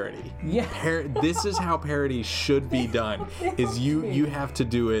do parody. Yeah. This is how parody should be done. Is you have to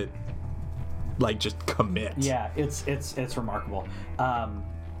do it like just commit. Yeah, it's remarkable.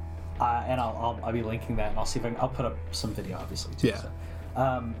 And I'll be linking that, and I'll see if I'll put up some video, obviously too.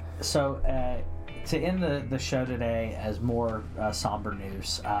 Yeah. So to end the show today, as more somber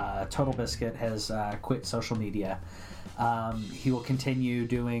news, Total Biscuit has quit social media. He will continue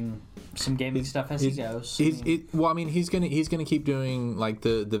doing some gaming stuff as he goes. He's gonna keep doing like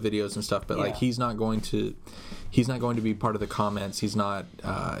the videos and stuff, but like he's not going to be part of the comments. He's not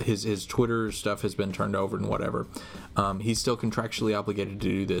his Twitter stuff has been turned over and whatever. He's still contractually obligated to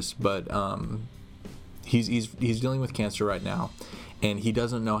do this, but he's dealing with cancer right now, and he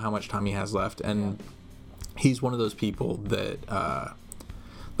doesn't know how much time he has left. And he's one of those people that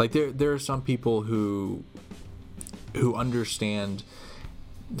like there are some people who understand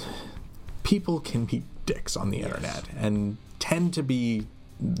people can be dicks on the internet and tend to be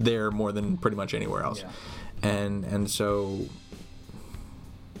there more than pretty much anywhere else. And so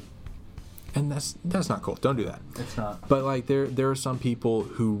that's not cool. Don't do that. It's not. But like there are some people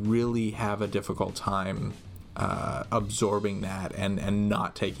who really have a difficult time absorbing that and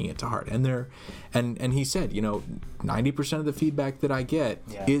not taking it to heart. And he said, 90% of the feedback that I get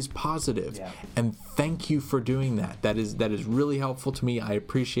is positive. Yeah. And thank you for doing that. That is really helpful to me. I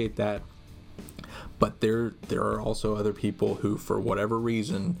appreciate that. But there are also other people who, for whatever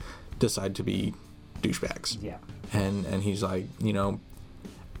reason, decide to be douchebags. Yeah.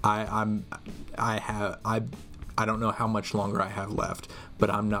 I don't know how much longer I have left, but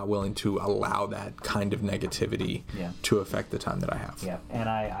I'm not willing to allow that kind of negativity to affect the time that I have. Yeah, and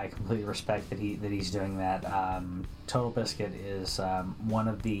I completely respect that he's doing that. Total Biscuit is one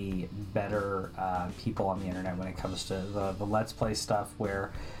of the better people on the internet when it comes to the Let's Play stuff,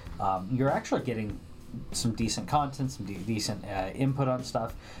 where you're actually getting some decent content, some decent input on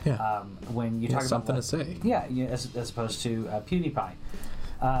stuff. Yeah. When you talk something about to say. Yeah, as opposed to PewDiePie.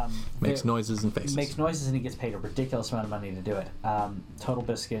 Makes noises and faces. Makes noises, and he gets paid a ridiculous amount of money to do it. Total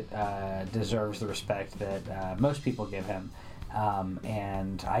Biscuit deserves the respect that most people give him,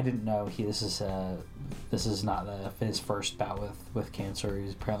 and I didn't know this is not his first bout with cancer.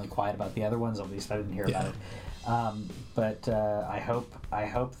 He's apparently quiet about the other ones. At least I didn't hear about it. But I hope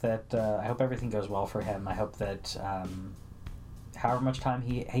everything goes well for him. I hope that however much time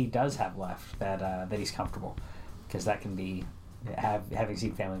he does have left, that he's comfortable, because that can be. Having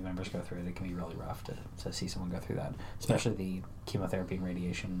seen family members go through it can be really rough to see someone go through that, especially the chemotherapy and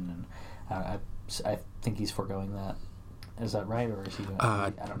radiation. And I think he's foregoing that. Is that right, or is he?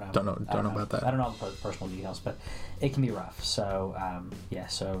 I don't know. Don't know about that. I don't know the personal details, but it can be rough. So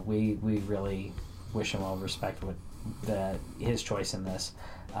so we really wish him all respect with his choice in this.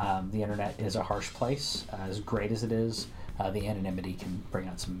 The internet is a harsh place. As great as it is, the anonymity can bring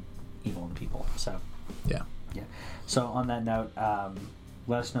out some evil in people. So yeah. So on that note,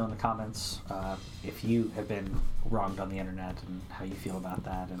 let us know in the comments if you have been wronged on the internet and how you feel about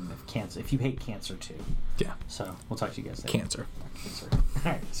that, and if you hate cancer too. Yeah. So we'll talk to you guys later. Cancer.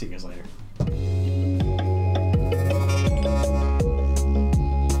 All right. See you guys later.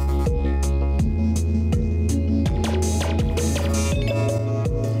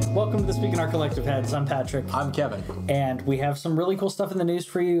 Welcome to the Speak in Our Collective Heads. I'm Patrick. I'm Kevin. And we have some really cool stuff in the news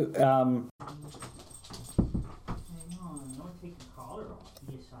for you.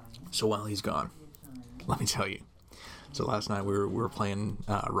 So while he's gone, let me tell you. So last night we were playing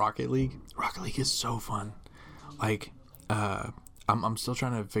Rocket League. Rocket League is so fun. Like, I'm still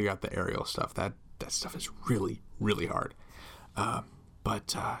trying to figure out the aerial stuff. That stuff is really, really hard.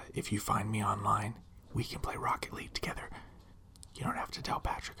 But if you find me online, we can play Rocket League together. You don't have to tell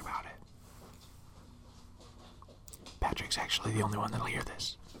Patrick about it. Patrick's actually the only one that'll hear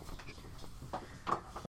this.